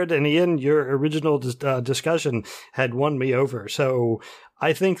Jared and Ian, your original discussion had won me over. So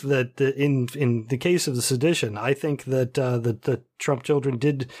I think that in the case of the sedition, I think that the Trump children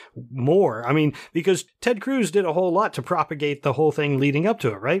did more. I mean, because Ted Cruz did a whole lot to propagate the whole thing leading up to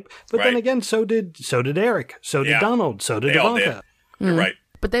it, right? But then again, so did Eric, so did Donald, so did Ivanka. You're right.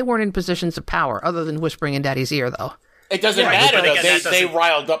 But they weren't in positions of power, other than whispering in Daddy's ear, though. It doesn't matter, though. Again, They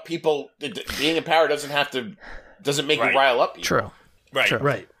riled up people. Being in power doesn't make you rile up people. True. Right. True.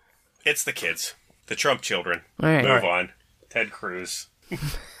 Right. It's the kids. The Trump children. All right. Move on. Ted Cruz.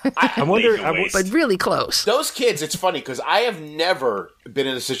 I wonder, But really close. Those kids, it's funny, because I have never been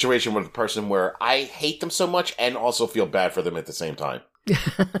in a situation with a person where I hate them so much and also feel bad for them at the same time.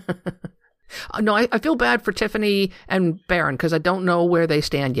 No, I feel bad for Tiffany and Barron because I don't know where they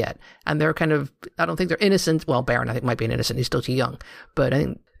stand yet. And they're kind of, I don't think they're innocent. Well, Barron, I think, might be an innocent. He's still too young. But I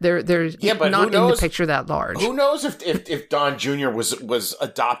think they're not in the picture that large. Who knows if Don Jr. was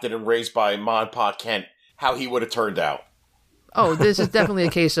adopted and raised by Ma and Pa Kent, how he would have turned out. Oh, this is definitely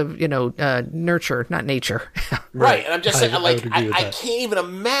a case of, nurture, not nature. Right. And I'm just saying, I that. can't even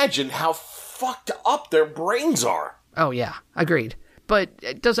imagine how fucked up their brains are. Oh, yeah. Agreed. But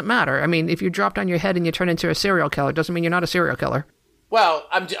it doesn't matter. I mean, if you're dropped on your head and you turn into a serial killer, doesn't mean you're not a serial killer. Well,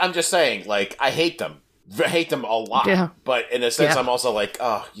 I'm just saying, I hate them. I hate them a lot. Yeah. But in a sense, I'm also like,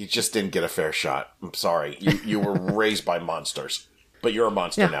 oh, you just didn't get a fair shot. I'm sorry. You were raised by monsters. But you're a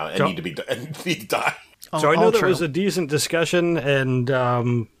monster now and need to die. So I know that was a decent discussion, and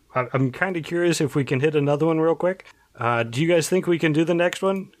I'm kind of curious if we can hit another one real quick. Do you guys think we can do the next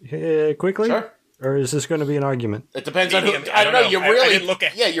one quickly? Sure. Or is this going to be an argument? It depends on who. I don't know. You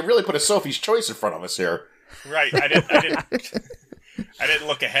really put a Sophie's Choice in front of us here. Right. I didn't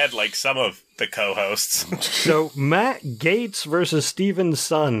look ahead like some of the co-hosts. So Matt Gaetz versus Stephen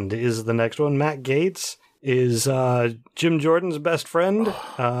Sund is the next one. Matt Gaetz is Jim Jordan's best friend,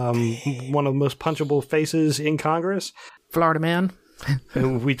 one of the most punchable faces in Congress. Florida man.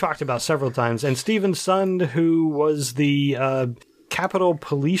 Who we talked about several times. And Stephen Sund, who was the Capitol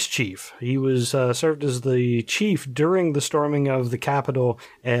Police Chief. He was served as the chief during the storming of the Capitol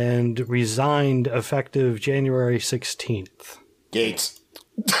and resigned effective January 16th. Gaetz.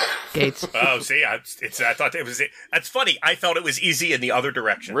 Oh, see, I thought it was. That's funny. I felt it was easy in the other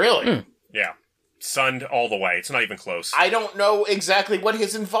direction. Really? Yeah. Sund all the way. It's not even close. I don't know exactly what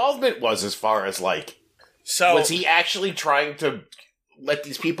his involvement was as far as, So was he actually trying to let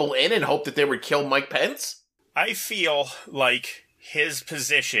these people in and hope that they would kill Mike Pence? I feel like his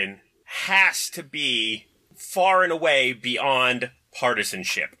position has to be far and away beyond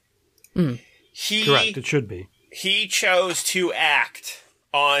partisanship. Correct, it should be. He chose to act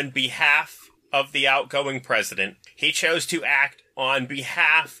on behalf of the outgoing president. He chose to act on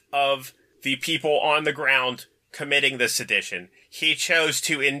behalf of the people on the ground committing the sedition. He chose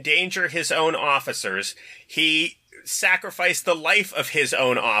to endanger his own officers. He sacrificed the life of his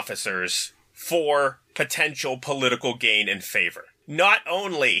own officers for potential political gain and favor. Not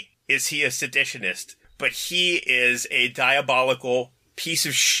only is he a seditionist, but he is a diabolical piece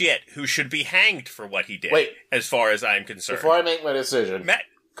of shit who should be hanged for what he did. Wait, as far as I'm concerned. Before I make my decision, Matt,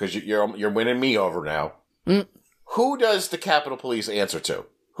 because you're winning me over now. Who does the Capitol Police answer to?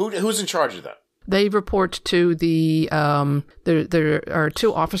 Who's in charge of that? They report to the, there are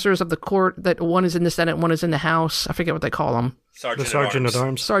two officers of the court, that one is in the Senate, one is in the House. I forget what they call them. Sergeant at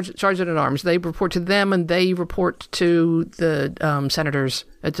Arms. Sergeant at Arms. They report to them, and they report to the senators,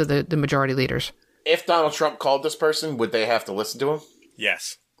 to the majority leaders. If Donald Trump called this person, would they have to listen to him?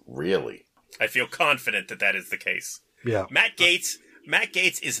 Yes. Really? I feel confident that is the case. Yeah. Matt Gaetz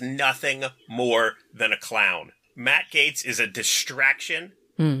is nothing more than a clown. Matt Gaetz is a distraction.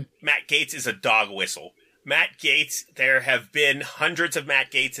 Matt Gaetz is a dog whistle. Matt Gaetz, there have been hundreds of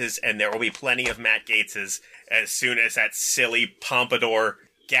Matt Gaetzes, and there will be plenty of Matt Gaetzes as soon as that silly pompadour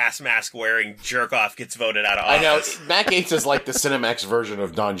gas mask wearing jerk off gets voted out of office. I know. Matt Gaetz is like the Cinemax version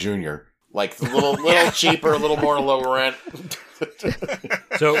of Don Jr. Like a little cheaper, a little more low rent.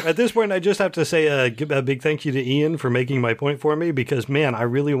 So at this point, I just have to say a big thank you to Ian for making my point for me, because, man, I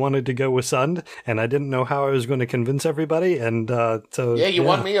really wanted to go with Sund, and I didn't know how I was going to convince everybody. And you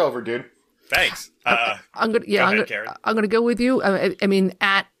won me over, dude. Thanks. I'm gonna go with you. I mean,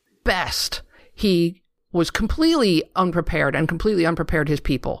 at best, he was completely unprepared and completely unprepared his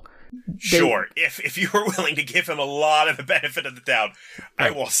people. Sure. If you were willing to give him a lot of the benefit of the doubt,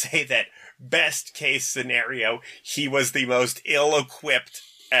 I will say that best case scenario, he was the most ill-equipped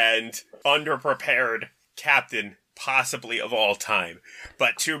and underprepared captain possibly of all time.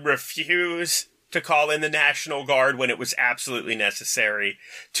 But to refuse to call in the National Guard when it was absolutely necessary,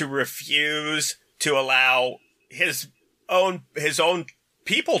 to refuse to allow his own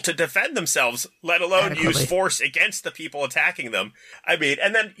people to defend themselves, let alone use force against the people attacking them. I mean,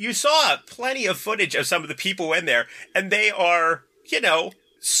 and then you saw plenty of footage of some of the people in there, and they are,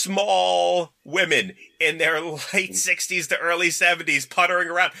 small women in their late 60s to early 70s puttering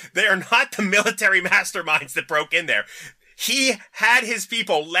around. They are not the military masterminds that broke in there. He had his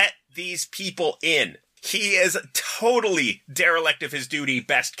people let these people in. He is totally derelict of his duty,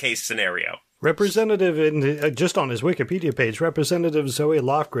 best case scenario. Representative, just on his Wikipedia page, Representative Zoe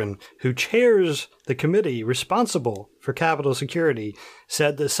Lofgren, who chairs the committee responsible for Capitol security,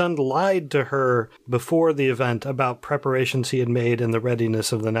 said that Sund lied to her before the event about preparations he had made and the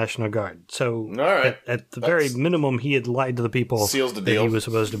readiness of the National Guard. So right. at the very minimum, he had lied to the people seals the that deal. He was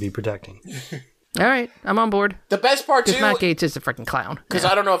supposed to be protecting. All right, I'm on board. The best part, too... Matt Gaetz is a freaking clown. Because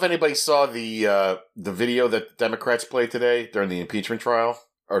I don't know if anybody saw the video that Democrats played today during the impeachment trial.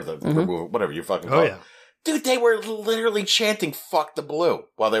 Or the removal, whatever you fucking call it. Dude, they were literally chanting "fuck the blue"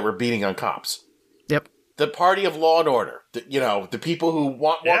 while they were beating on cops. Yep. The party of law and order. The people who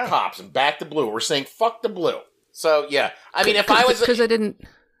want more cops and back the blue were saying "fuck the blue." So, yeah. I mean, if I was... Because they didn't...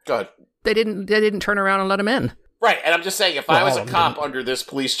 Go ahead. They didn't turn around and let him in. Right, and I'm just saying, if I was a cop under this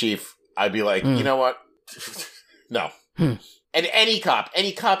police chief, I'd be like, you know what? No. And any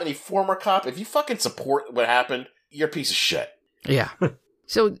former cop, if you fucking support what happened, you're a piece of shit. Yeah.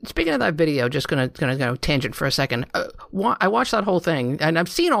 So speaking of that video, just gonna tangent for a second. I watched that whole thing, and I've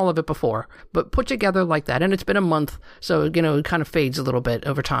seen all of it before, but put together like that, and it's been a month, so it kind of fades a little bit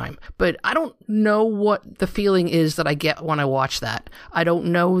over time. But I don't know what the feeling is that I get when I watch that. I don't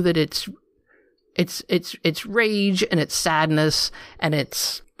know that it's rage and it's sadness and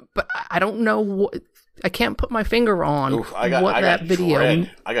but I don't know what. I can't put my finger on that video.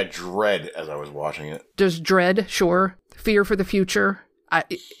 Dread. I got dread as I was watching it. There's dread, sure. Fear for the future.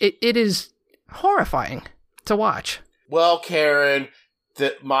 It is horrifying to watch. Well, Karen,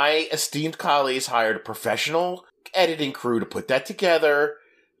 my esteemed colleagues hired a professional editing crew to put that together,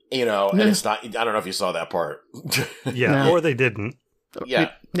 and it's not... I don't know if you saw that part. Yeah, or they didn't.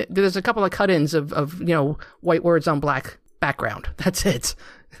 Yeah. There's a couple of cut-ins of white words on black background. That's it.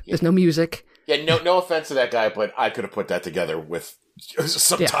 There's no music. Yeah, no offense to that guy, but I could have put that together with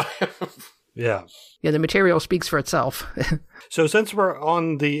some time. Yeah. Yeah, the material speaks for itself. So since we're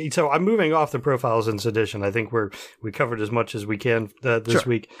on so I'm moving off the profiles in Sedition. I think we covered as much as we can this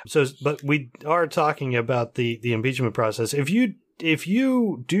week. So, but we are talking about the impeachment process. If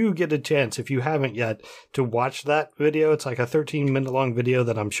you do get a chance, if you haven't yet, to watch that video, it's like a 13-minute long video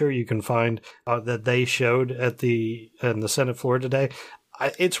that I'm sure you can find that they showed in the Senate floor today.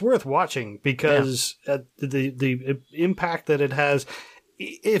 It's worth watching because the impact that it has.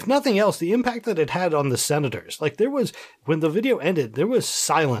 If nothing else, the impact that it had on the senators. Like when the video ended, there was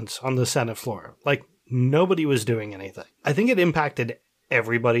silence on the Senate floor. Like nobody was doing anything. I think it impacted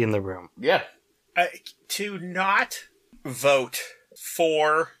everybody in the room. Yeah. To not vote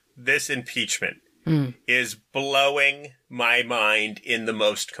for this impeachment is blowing my mind in the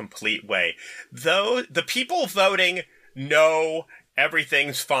most complete way. Though the people voting know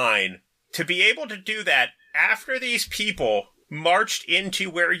everything's fine, to be able to do that after these people marched into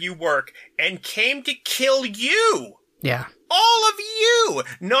where you work and came to kill you. Yeah. All of you.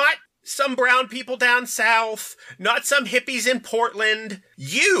 Not some brown people down south, not some hippies in Portland.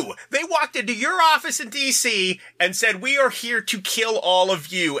 You. They walked into your office in D.C. and said, we are here to kill all of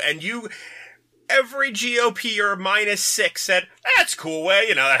you. And every GOPer -6 said, that's cool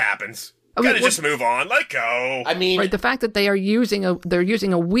way. That happens. Gotta just move on. Let go. I mean, right, the fact that they are using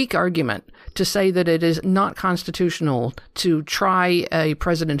a weak argument to say that it is not constitutional to try a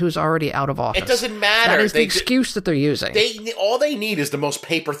president who's already out of office. It doesn't matter. That is the excuse that they're using. All they need is the most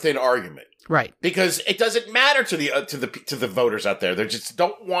paper thin argument, right? Because it doesn't matter to the voters out there. They just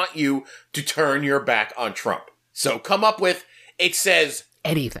don't want you to turn your back on Trump. So come up with it says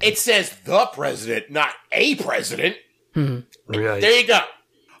anything. It says the president, not a president. Right. There you go.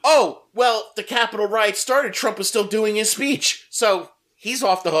 oh, well, the Capitol riot started. Trump was still doing his speech. So he's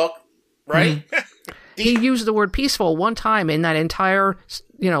off the hook, right? He used the word peaceful one time in that entire,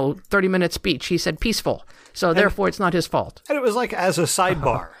 30-minute speech. He said peaceful. So therefore, it's not his fault. And it was like as a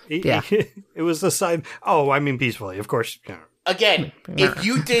sidebar. Yeah. It was the side. Oh, I mean peacefully, of course. Again, if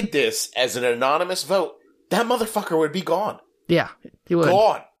you did this as an anonymous vote, that motherfucker would be gone. Yeah, he would.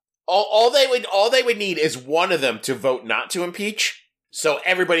 Gone. All they would need is one of them to vote not to impeach, so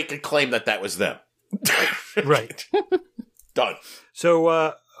everybody could claim that was them. Right. Done.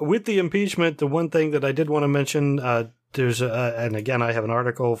 So with the impeachment, the one thing that I did want to mention, there's and again I have an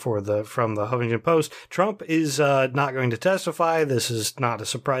article from the Huffington Post. Trump is not going to testify. This is not a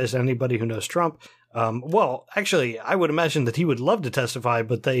surprise to anybody who knows Trump. Well, actually, I would imagine that he would love to testify,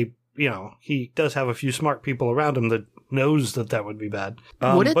 but he does have a few smart people around him that knows that would be bad.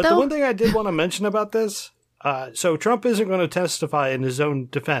 Would it, but though? The one thing I did want to mention about this, so Trump isn't going to testify in his own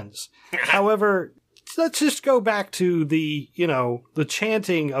defense. However, let's just go back to the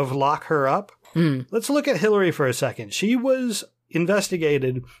chanting of lock her up. Let's look at Hillary for a second. She was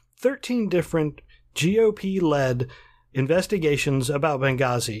investigated 13 different GOP-led investigations about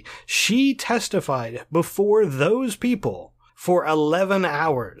Benghazi. She testified before those people for 11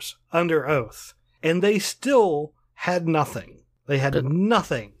 hours under oath, and they still had nothing. They had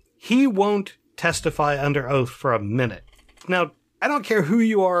nothing. He won't testify under oath for a minute. Now, I don't care who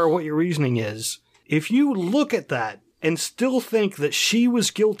you are or what your reasoning is. If you look at that and still think that she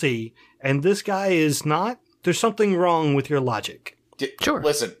was guilty and this guy is not, there's something wrong with your logic. Sure.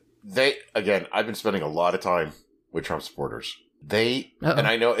 Listen, I've been spending a lot of time with Trump supporters. And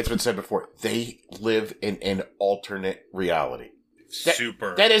I know it's been said before, they live in an alternate reality.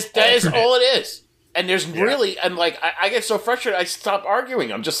 That is all it is. And there's really, and like, I get so frustrated, I stop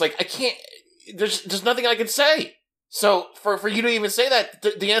arguing. I'm just like, I can't, there's nothing I can say. So for you to even say that,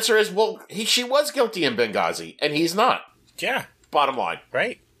 the answer is, well, she was guilty in Benghazi, and he's not. Yeah. Bottom line.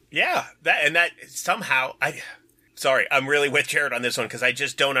 Right. Yeah. That somehow, I'm really with Jared on this one because I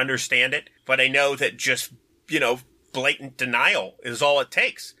just don't understand it. But I know that just, blatant denial is all it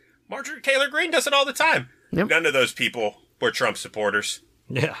takes. Marjorie Taylor Greene does it all the time. Yep. None of those people were Trump supporters.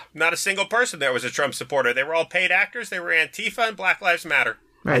 Yeah. Not a single person there was a Trump supporter. They were all paid actors. They were Antifa and Black Lives Matter.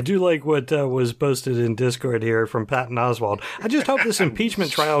 Right. I do like what was posted in Discord here from Patton Oswald. I just hope this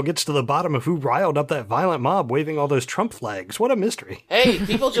impeachment trial gets to the bottom of who riled up that violent mob waving all those Trump flags. What a mystery. Hey,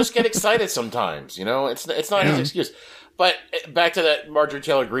 people just get excited sometimes, It's not his excuse. But back to that Marjorie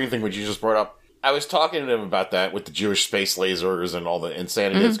Taylor Greene thing, which you just brought up. I was talking to him about that with the Jewish space lasers and all the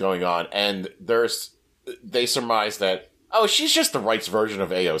insanity that's going on, and they surmise that, she's just the right's version of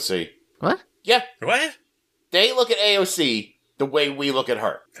AOC. What? Yeah. What? They look at AOC the way we look at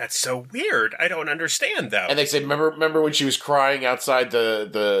her. That's so weird. I don't understand, though. And they say, remember when she was crying outside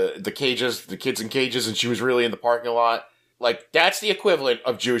the cages, the kids in cages, and she was really in the parking lot? Like, that's the equivalent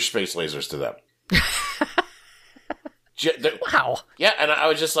of Jewish space lasers to them. Wow. Yeah, and I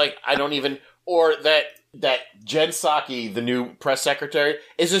was just like, I don't even... Or that Jen Psaki, the new press secretary,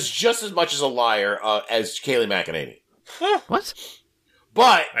 is just as much as a liar as Kayleigh McEnany. What?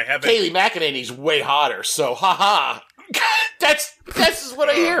 But Kayleigh McEnany's way hotter, so haha. That's what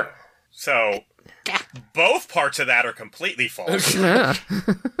I hear. So both parts of that are completely false. Yeah.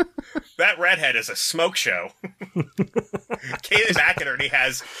 That redhead is a smoke show. Kayleigh McEnany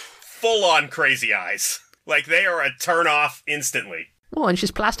has full-on crazy eyes. Like, they are a turn-off instantly. Well, and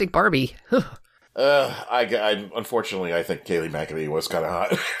she's plastic Barbie. Unfortunately, I think Kayleigh McEnany was kind of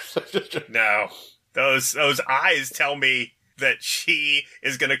hot. No. Those eyes tell me that she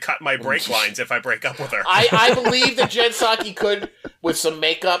is going to cut my brake lines if I break up with her. I believe that Jen Psaki could, with some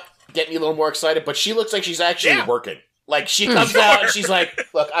makeup, get me a little more excited, but she looks like she's actually working. Like, she comes out and she's like,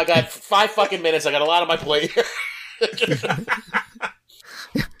 look, I got 5 fucking minutes. I got a lot on my plate.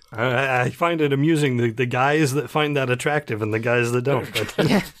 I find it amusing, the guys that find that attractive and the guys that don't.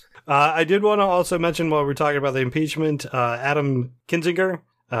 But, I did want to also mention, while we're talking about the impeachment, Adam Kinzinger,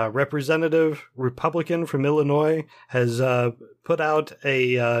 representative Republican from Illinois, has put out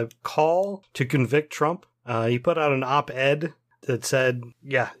a call to convict Trump. He put out an op-ed that said,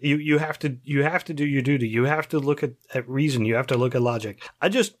 you have to do your duty. You have to look at reason. You have to look at logic. I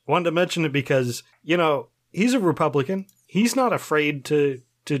just wanted to mention it because, he's a Republican. He's not afraid to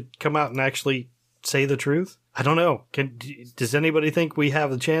come out and actually say the truth. I don't know. Does anybody think we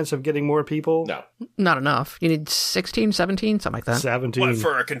have the chance of getting more people? No. Not enough. You need 16, 17, something like that. 17. What,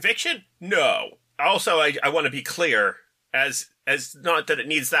 for a conviction? No. Also, I want to be clear, as not that it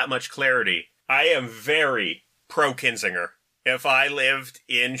needs that much clarity, I am very pro-Kinzinger. If I lived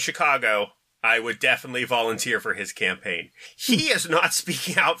in Chicago I would definitely volunteer for his campaign. He is not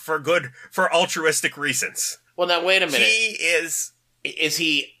speaking out for altruistic reasons. Well, now wait a minute. He is. Is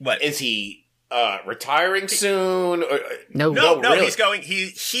he? What is he? Retiring soon? No, really. He's going. He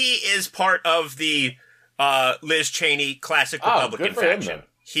is part of the Liz Cheney classic Republican good for him, faction. then.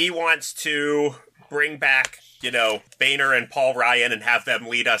 He wants to bring back, Boehner and Paul Ryan and have them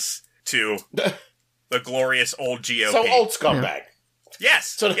lead us to the glorious old GOP. So old scumbag. Yeah.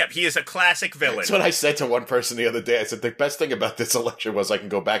 Yes. Yep. He is a classic villain. That's what I said to one person the other day. I said the best thing about this election was I can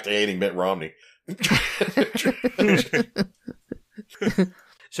go back to hating Mitt Romney.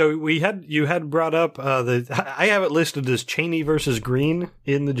 So you had brought up I have it listed as Cheney versus Greene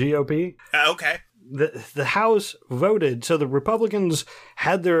in the GOP. Okay. The House voted, so the Republicans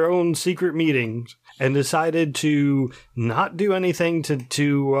had their own secret meetings and decided to not do anything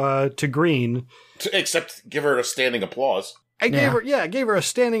to Greene, Except give her a standing applause. I gave her a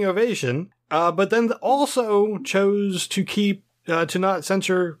standing ovation, but then also chose to keep to not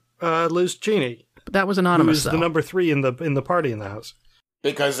censure Liz Cheney. But that was anonymous, who's though. the number 3 in the party in the House.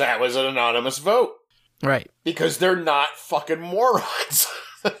 Because that was an anonymous vote. Right. Because they're not fucking morons.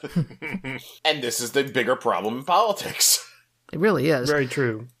 And this is the bigger problem in politics. It really is. Very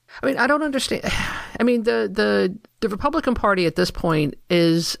true. I mean, I don't understand. I mean, the Republican Party at this point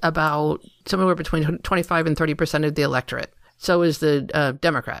is about somewhere between 25 and 30% of the electorate. So is the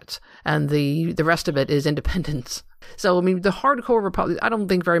Democrats, and the rest of it is independents. So, I mean, the hardcore Republicans, I don't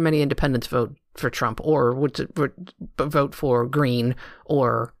think very many independents vote for Trump or would vote for Greene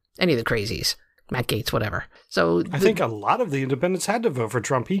or any of the crazies, Matt Gaetz, whatever. So I think a lot of the independents had to vote for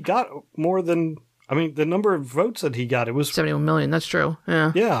Trump. He got more than, the number of votes that he got, it was 71 million. That's true.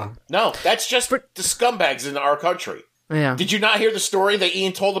 Yeah. Yeah. No, that's just the scumbags in our country. Yeah. Did you not hear the story that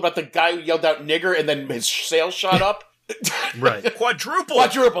Ian told about the guy who yelled out nigger and then his sales shot up? Right. Quadrupled.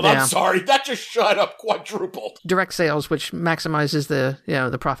 I'm sorry. That just shot up quadrupled. Direct sales, which maximizes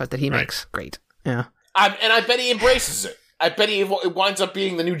the profit that he makes. Great. Yeah. And I bet he embraces it. I bet it winds up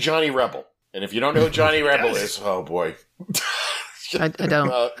being the new Johnny Rebel. And if you don't know who Johnny Rebel is, oh boy. I don't.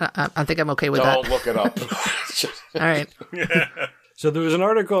 I think I'm okay with that. Don't look it up. All right. So there was an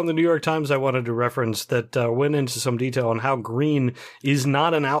article in the New York Times I wanted to reference that went into some detail on how Greene is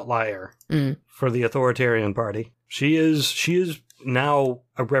not an outlier for the authoritarian party. She is now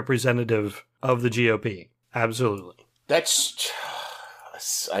a representative of the GOP. Absolutely. That's...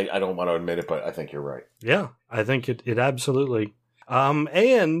 I don't want to admit it, but I think you're right. Yeah, I think it absolutely.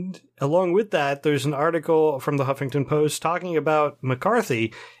 And along with that, there's an article from the Huffington Post talking about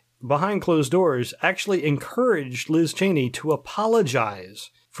McCarthy, behind closed doors, actually encouraged Liz Cheney to apologize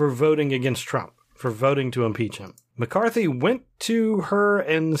for voting against Trump, for voting to impeach him. McCarthy went to her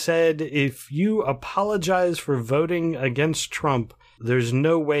and said, if you apologize for voting against Trump, there's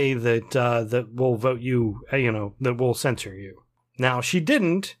no way that we'll vote you, that we'll censor you. Now, she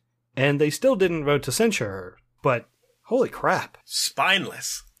didn't, and they still didn't vote to censure her, but holy crap.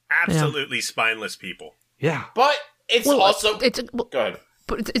 Spineless. Absolutely spineless people. Yeah. But it's also... Go ahead.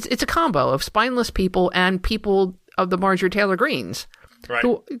 But it's a combo of spineless people and people of the Marjorie Taylor Greenes, right,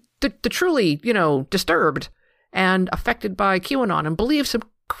 who the truly, disturbed and affected by QAnon and believe some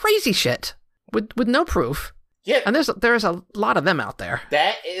crazy shit with no proof. Yeah, and there's a lot of them out there.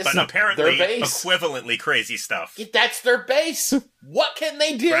 That is, but apparently their base. Equivalently crazy stuff. That's their base. What can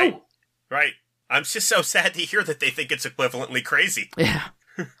they do? Right. I'm just so sad to hear that they think it's equivalently crazy. Yeah.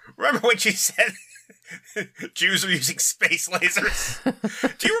 Remember when she said Jews are using space lasers?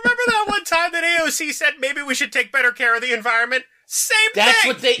 Do you remember that one time that AOC said maybe we should take better care of the environment? Same That's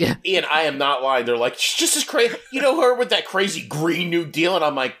thing! What they... Yeah. Ian, I am not lying. They're like, just as crazy. You know her with that crazy Green New Deal? And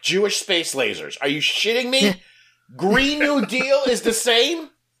I'm like, Jewish space lasers. Are you shitting me? Yeah. Green New Deal is the same?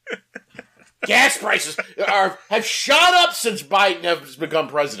 Gas prices have shot up since Biden has become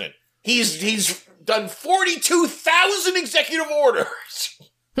president. He's done 42,000 executive orders.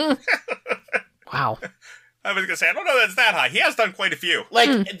 Wow. I was going to say, I don't know that's that high. He has done quite a few.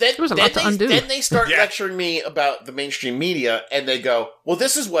 Then they start Yeah. lecturing me about the mainstream media, and they go, well,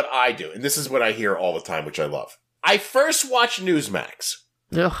 this is what I do, and this is what I hear all the time, which I love. I first watch Newsmax.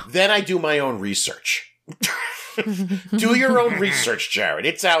 Ugh. Then I do my own research. Do your own research, Jared.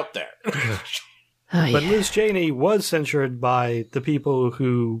 It's out there. But Liz Cheney was censured by the people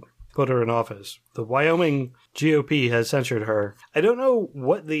who put her in office. The Wyoming GOP has censored her. I don't know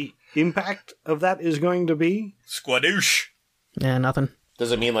what the impact of that is going to be. Squadoosh. Yeah, nothing.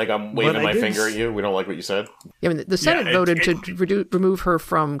 Does it mean like I'm waving my finger at you? We don't like what you said? Yeah, I mean, the Senate voted to remove her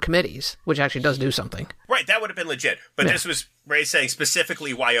from committees, which actually does do something. Right, that would have been legit. But this was Ray saying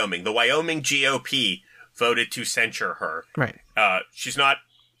specifically Wyoming. The Wyoming GOP voted to censure her. Right. She's not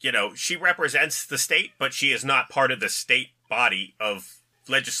she represents the state, but she is not part of the state body of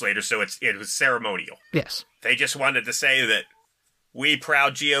legislators, so it was ceremonial. Yes. They just wanted to say that we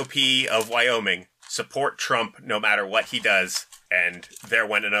proud GOP of Wyoming support Trump no matter what he does, and there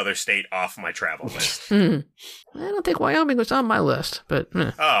went another state off my travel list. I don't think Wyoming was on my list, but...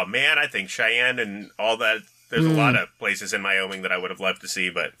 Oh, man, I think Cheyenne and all that. There's a lot of places in Wyoming that I would have loved to see,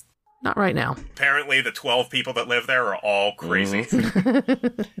 but... Not right now. Apparently the 12 people that live there are all crazy.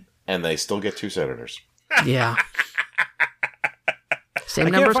 And they still get 2 senators. Yeah. Same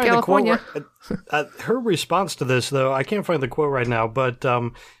number as California. Her response to this, though, I can't find the quote right now, but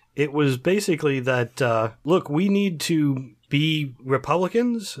it was basically that, look, we need to be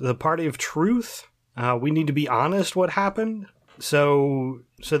Republicans, the party of truth. We need to be honest what happened so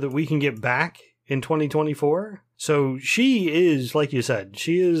that we can get back in 2024. So she is, like you said,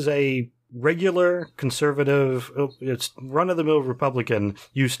 she is a regular conservative, it's run-of-the-mill Republican,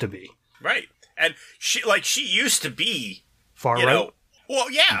 used to be. Right. And she used to be... Far right? Well,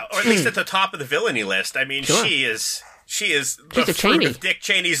 yeah, or at least at the top of the villainy list. I mean, sure. She is She's the a fruit Cheney. of Dick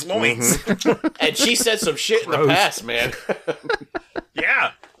Cheney's loins. And she said some shit in the past, man.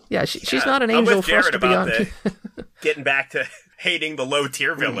 Yeah. Yeah, she's not an angel I'm with for us Jared to be about on. getting back to hating the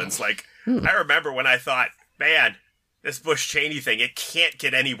low-tier villains. Like, I remember when I thought, man, this Bush-Cheney thing, it can't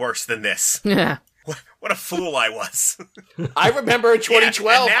get any worse than this. Yeah. What a fool I was. I remember in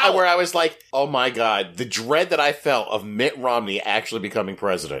 2012 now- where I was like, oh my God, the dread that I felt of Mitt Romney actually becoming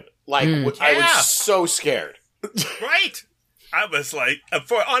president. Like, I was so scared. Right. I was like,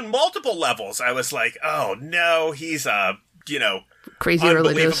 on multiple levels, I was like, oh no, he's a, Crazy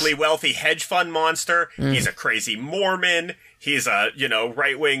unbelievably religious. wealthy hedge fund monster. He's a crazy Mormon. He's a,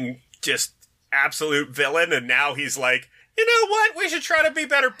 right-wing, just absolute villain. And now he's like, you know what? We should try to be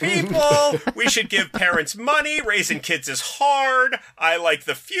better people. We should give parents money. Raising kids is hard. I like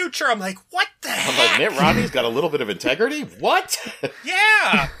the future. I'm like, what the heck? I'm like, Mitt Romney's got a little bit of integrity? What?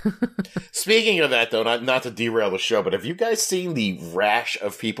 Yeah. Speaking of that, though, not to derail the show, but have you guys seen the rash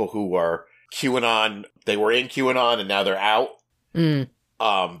of people who are QAnon? They were in QAnon and now they're out.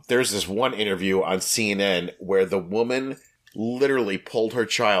 There's this one interview on CNN where the woman literally pulled her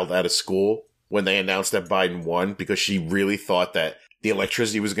child out of school when they announced that Biden won because she really thought that the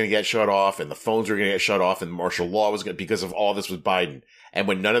electricity was going to get shut off and the phones were going to get shut off and martial law was going to, because of all this with Biden. And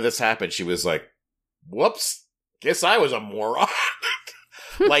when none of this happened, she was like, whoops, guess I was a moron.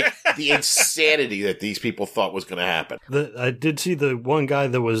 Like the insanity that these people thought was going to happen. I did see the one guy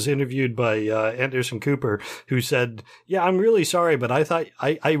that was interviewed by Anderson Cooper who said, yeah, I'm really sorry, but I thought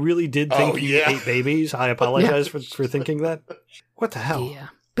I really did think you ate babies. I apologize for thinking that. What the hell? Yeah.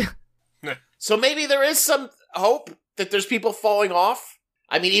 So maybe there is some hope that there's people falling off.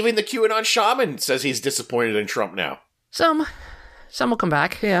 I mean, even the QAnon shaman says he's disappointed in Trump now. Some will come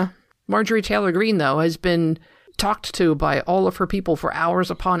back, yeah. Marjorie Taylor Greene, though, has been talked to by all of her people for hours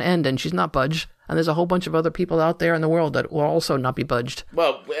upon end, and she's not budged. And there's a whole bunch of other people out there in the world that will also not be budged.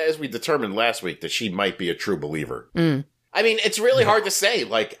 Well, as we determined last week, that she might be a true believer. I mean, it's really hard to say.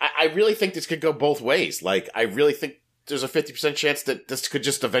 Like, I really think this could go both ways. Like, I really think there's a 50% chance that this could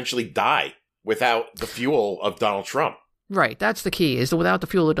just eventually die without the fuel of Donald Trump. Right, that's the key, is that without the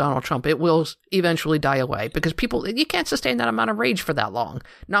fuel of Donald Trump, it will eventually die away. Because you can't sustain that amount of rage for that long.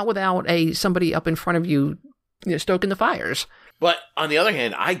 Not without somebody up in front of you, stoking the fires. But on the other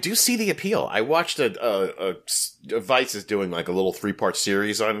hand, I do see the appeal. I watched Vice is doing like a little 3-part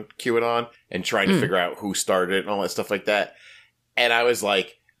series on QAnon and trying to figure out who started it and all that stuff like that. And I was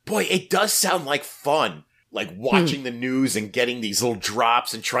like, boy, it does sound like fun. Like watching the news and getting these little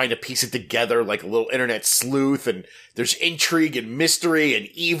drops and trying to piece it together like a little internet sleuth, and there's intrigue and mystery and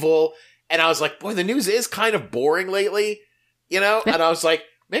evil. And I was like, boy, the news is kind of boring lately, And I was like,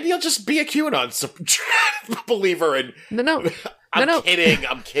 maybe I'll just be a QAnon believer. And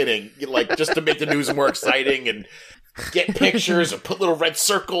I'm kidding. Like, just to make the news more exciting and get pictures and put little red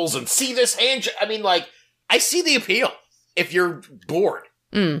circles and see this hand. I mean, like, I see the appeal if you're bored.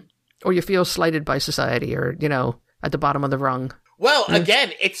 Or you feel slighted by society or, at the bottom of the rung. Well,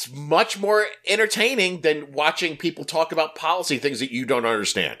 again, it's much more entertaining than watching people talk about policy things that you don't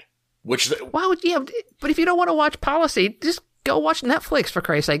understand. Well, yeah, but if you don't want to watch policy, just go watch Netflix, for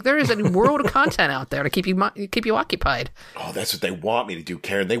Christ's sake. There is a world of content out there to keep you occupied. Oh, that's what they want me to do,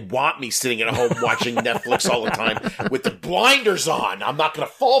 Karen. They want me sitting at home watching Netflix all the time with the blinders on. I'm not going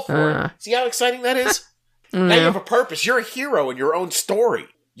to fall for it. See how exciting that is? Now you have a purpose. You're a hero in your own story.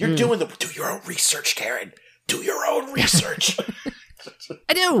 You're do your own research, Karen. Do your own research.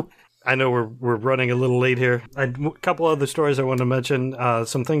 I do. I know we're running a little late here. A couple other stories I want to mention.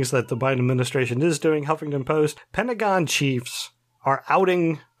 Some things that the Biden administration is doing. Huffington Post. Pentagon chiefs are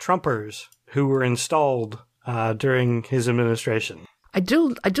outing Trumpers who were installed during his administration. I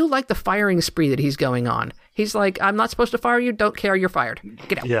do like the firing spree that he's going on. He's like, I'm not supposed to fire you. Don't care. You're fired.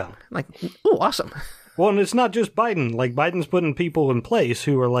 Get out. Yeah. Like, ooh, awesome. Well, and it's not just Biden. Like, Biden's putting people in place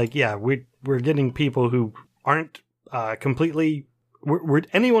who are like, yeah, we're getting people who aren't completely... We're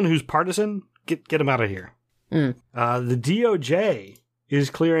anyone who's partisan, get them out of here. The DOJ is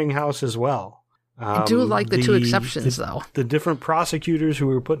clearing house as well. I do like the two exceptions, though. The different prosecutors who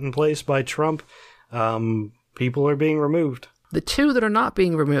were put in place by Trump, people are being removed. The two that are not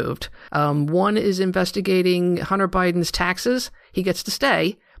being removed, one is investigating Hunter Biden's taxes. He gets to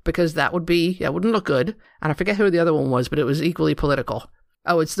stay because that wouldn't look good. And I forget who the other one was, but it was equally political.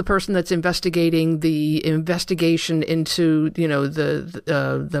 Oh, it's the person that's investigating the investigation into,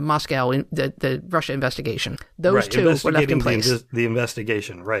 the Moscow, the Russia investigation. Those two were left in place. The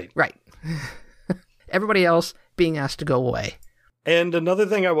investigation, right. Right. Everybody else being asked to go away. And another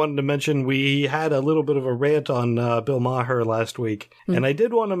thing I wanted to mention, we had a little bit of a rant on Bill Maher last week, and I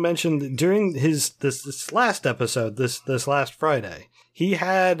did want to mention that during this last episode, this last Friday, he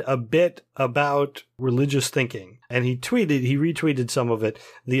had a bit about religious thinking, and he retweeted some of it.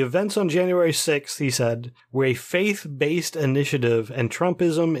 The events on January 6th, he said, were a faith-based initiative, and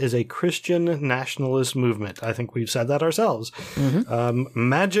Trumpism is a Christian nationalist movement. I think we've said that ourselves.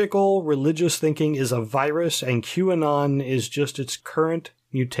 Magical religious thinking is a virus, and QAnon is just its current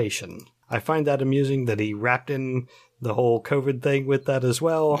mutation. I find that amusing that he wrapped in the whole COVID thing with that as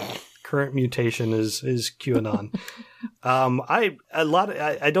well. Current mutation is QAnon.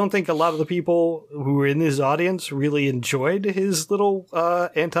 I don't think a lot of the people who were in his audience really enjoyed his little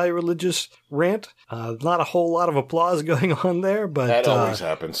anti-religious rant. Not a whole lot of applause going on there, but that always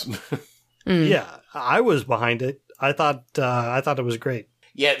happens. Yeah, I was behind it. I thought it was great.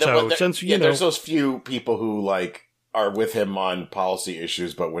 Yeah, there's those few people who are with him on policy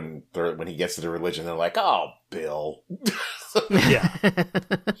issues, but when he gets to the religion, they're like, "Oh, Bill." Yeah.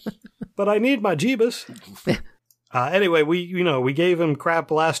 But I need my Jeebus. Anyway, we gave him crap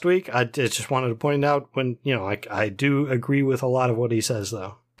last week. I just wanted to point out when, I do agree with a lot of what he says,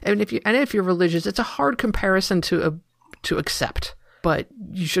 though. And if you're religious, it's a hard comparison to accept, but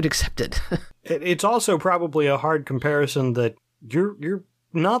you should accept it. It's also probably a hard comparison that you're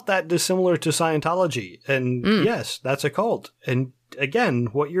not that dissimilar to Scientology. And yes, that's a cult. And again,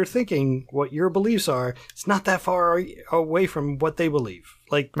 what you're thinking, what your beliefs are, it's not that far away from what they believe.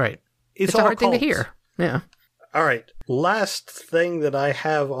 Right. It's a hard cults. thing to hear. Yeah. All right. Last thing that I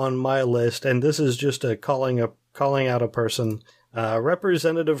have on my list, and this is just calling out a person.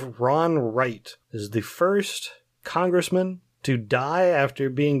 Representative Ron Wright is the first congressman to die after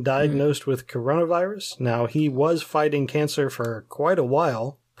being diagnosed with coronavirus. Now, he was fighting cancer for quite a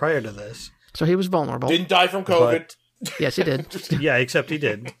while prior to this. So he was vulnerable. Didn't die from COVID. Yes, he did. Yeah, except he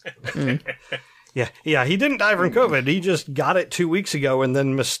did. Yeah, he didn't die from COVID. He just got it 2 weeks ago and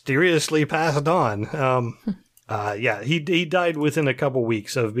then mysteriously passed on. He died within a couple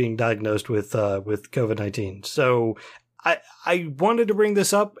weeks of being diagnosed with COVID-19. So I wanted to bring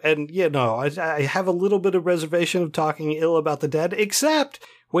this up, and I have a little bit of reservation of talking ill about the dead, except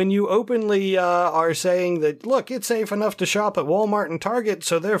when you openly are saying that, look, it's safe enough to shop at Walmart and Target,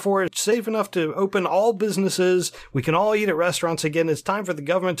 so therefore it's safe enough to open all businesses. We can all eat at restaurants again. It's time for the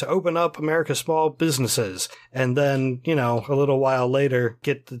government to open up America's small businesses. And then, a little while later,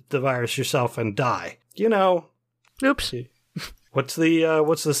 get the virus yourself and die. Oops. What's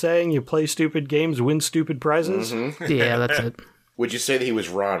the saying? You play stupid games, win stupid prizes? Mm-hmm. Yeah, that's it. Would you say that he was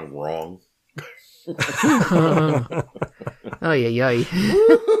Ron wrong? Oh, yeah.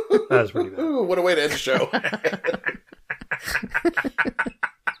 That was pretty bad. Ooh, what a way to end the show.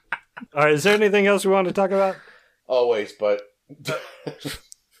 All right, is there anything else we want to talk about? Always, but...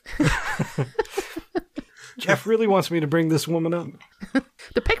 Jeff really wants me to bring this woman up.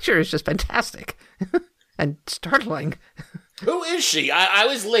 The picture is just fantastic and startling. Who is she? I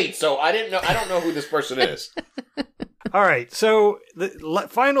was late, so I didn't know. I don't know who this person is. All right, so the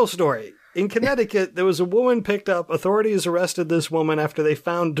final story. In Connecticut, there was a woman picked up. Authorities arrested this woman after they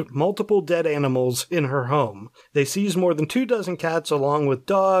found multiple dead animals in her home. They seized more than 24 cats along with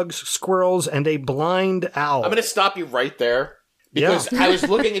dogs, squirrels, and a blind owl. I'm going to stop you right there because I was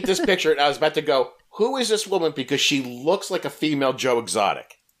looking at this picture and I was about to go, who is this woman? Because she looks like a female Joe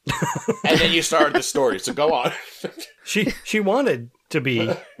Exotic. And then you started the story, so go on. She wanted to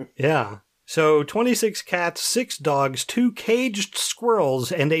be, yeah. So 26 cats, 6 dogs, 2 caged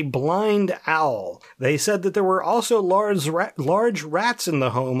squirrels, and a blind owl. They said that there were also large rats in the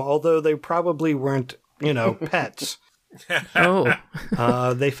home, although they probably weren't, pets.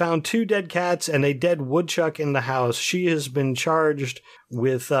 Oh. They found 2 dead cats and a dead woodchuck in the house. She has been charged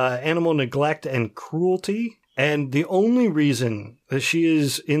with animal neglect and cruelty. And the only reason that she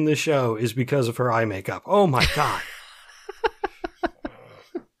is in the show is because of her eye makeup. Oh, my God.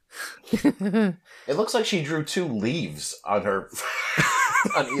 It looks like she drew 2 leaves on her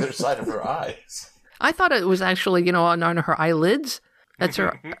on either side of her eyes. I thought it was actually, on her eyelids. That's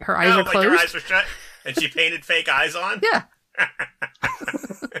her eyes are closed. Like her eyes were shut, and she painted fake eyes on? Yeah.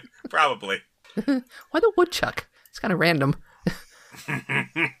 Probably. Why the woodchuck? It's kind of random.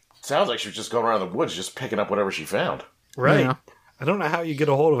 Sounds like she was just going around the woods just picking up whatever she found. Right. Yeah. I don't know how you get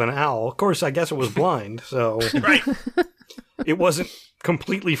a hold of an owl. Of course, I guess it was blind, so Right. it wasn't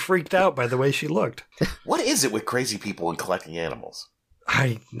completely freaked out by the way she looked. What is it with crazy people and collecting animals?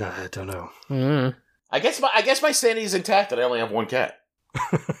 I don't know. Mm. I guess my sanity is intact, and I only have 1 cat.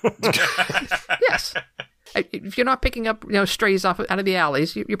 Yes. If you're not picking up, strays out of the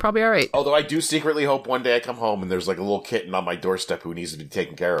alleys, you're probably all right. Although I do secretly hope one day I come home and there's like a little kitten on my doorstep who needs to be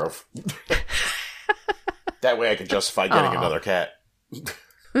taken care of. That way I can justify getting another cat.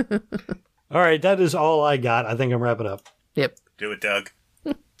 All right, that is all I got. I think I'm wrapping up. Yep. Do it, Doug.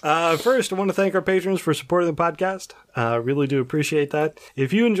 First, I want to thank our patrons for supporting the podcast. Really do appreciate that.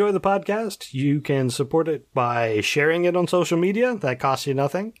 If you enjoy the podcast, you can support it by sharing it on social media. That costs you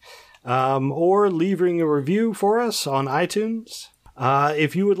nothing. Or leaving a review for us on iTunes.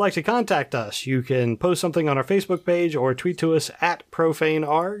 If you would like to contact us, you can post something on our Facebook page or tweet to us at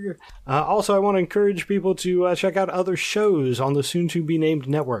ProfaneArg. Also, I want to encourage people to check out other shows on the soon-to-be-named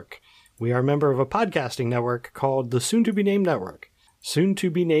network. We are a member of a podcasting network called the Soon-to-be-named Network.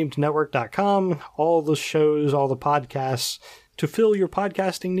 SoonToBeNamedNetwork.com. All the shows, all the podcasts to fill your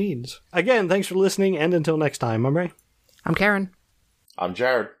podcasting needs. Again, thanks for listening, and until next time, I'm Ray. I'm Karen. I'm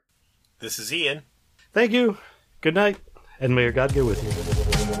Jared. This is Ian. Thank you. Good night, and may your God go with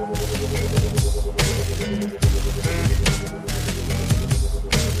you.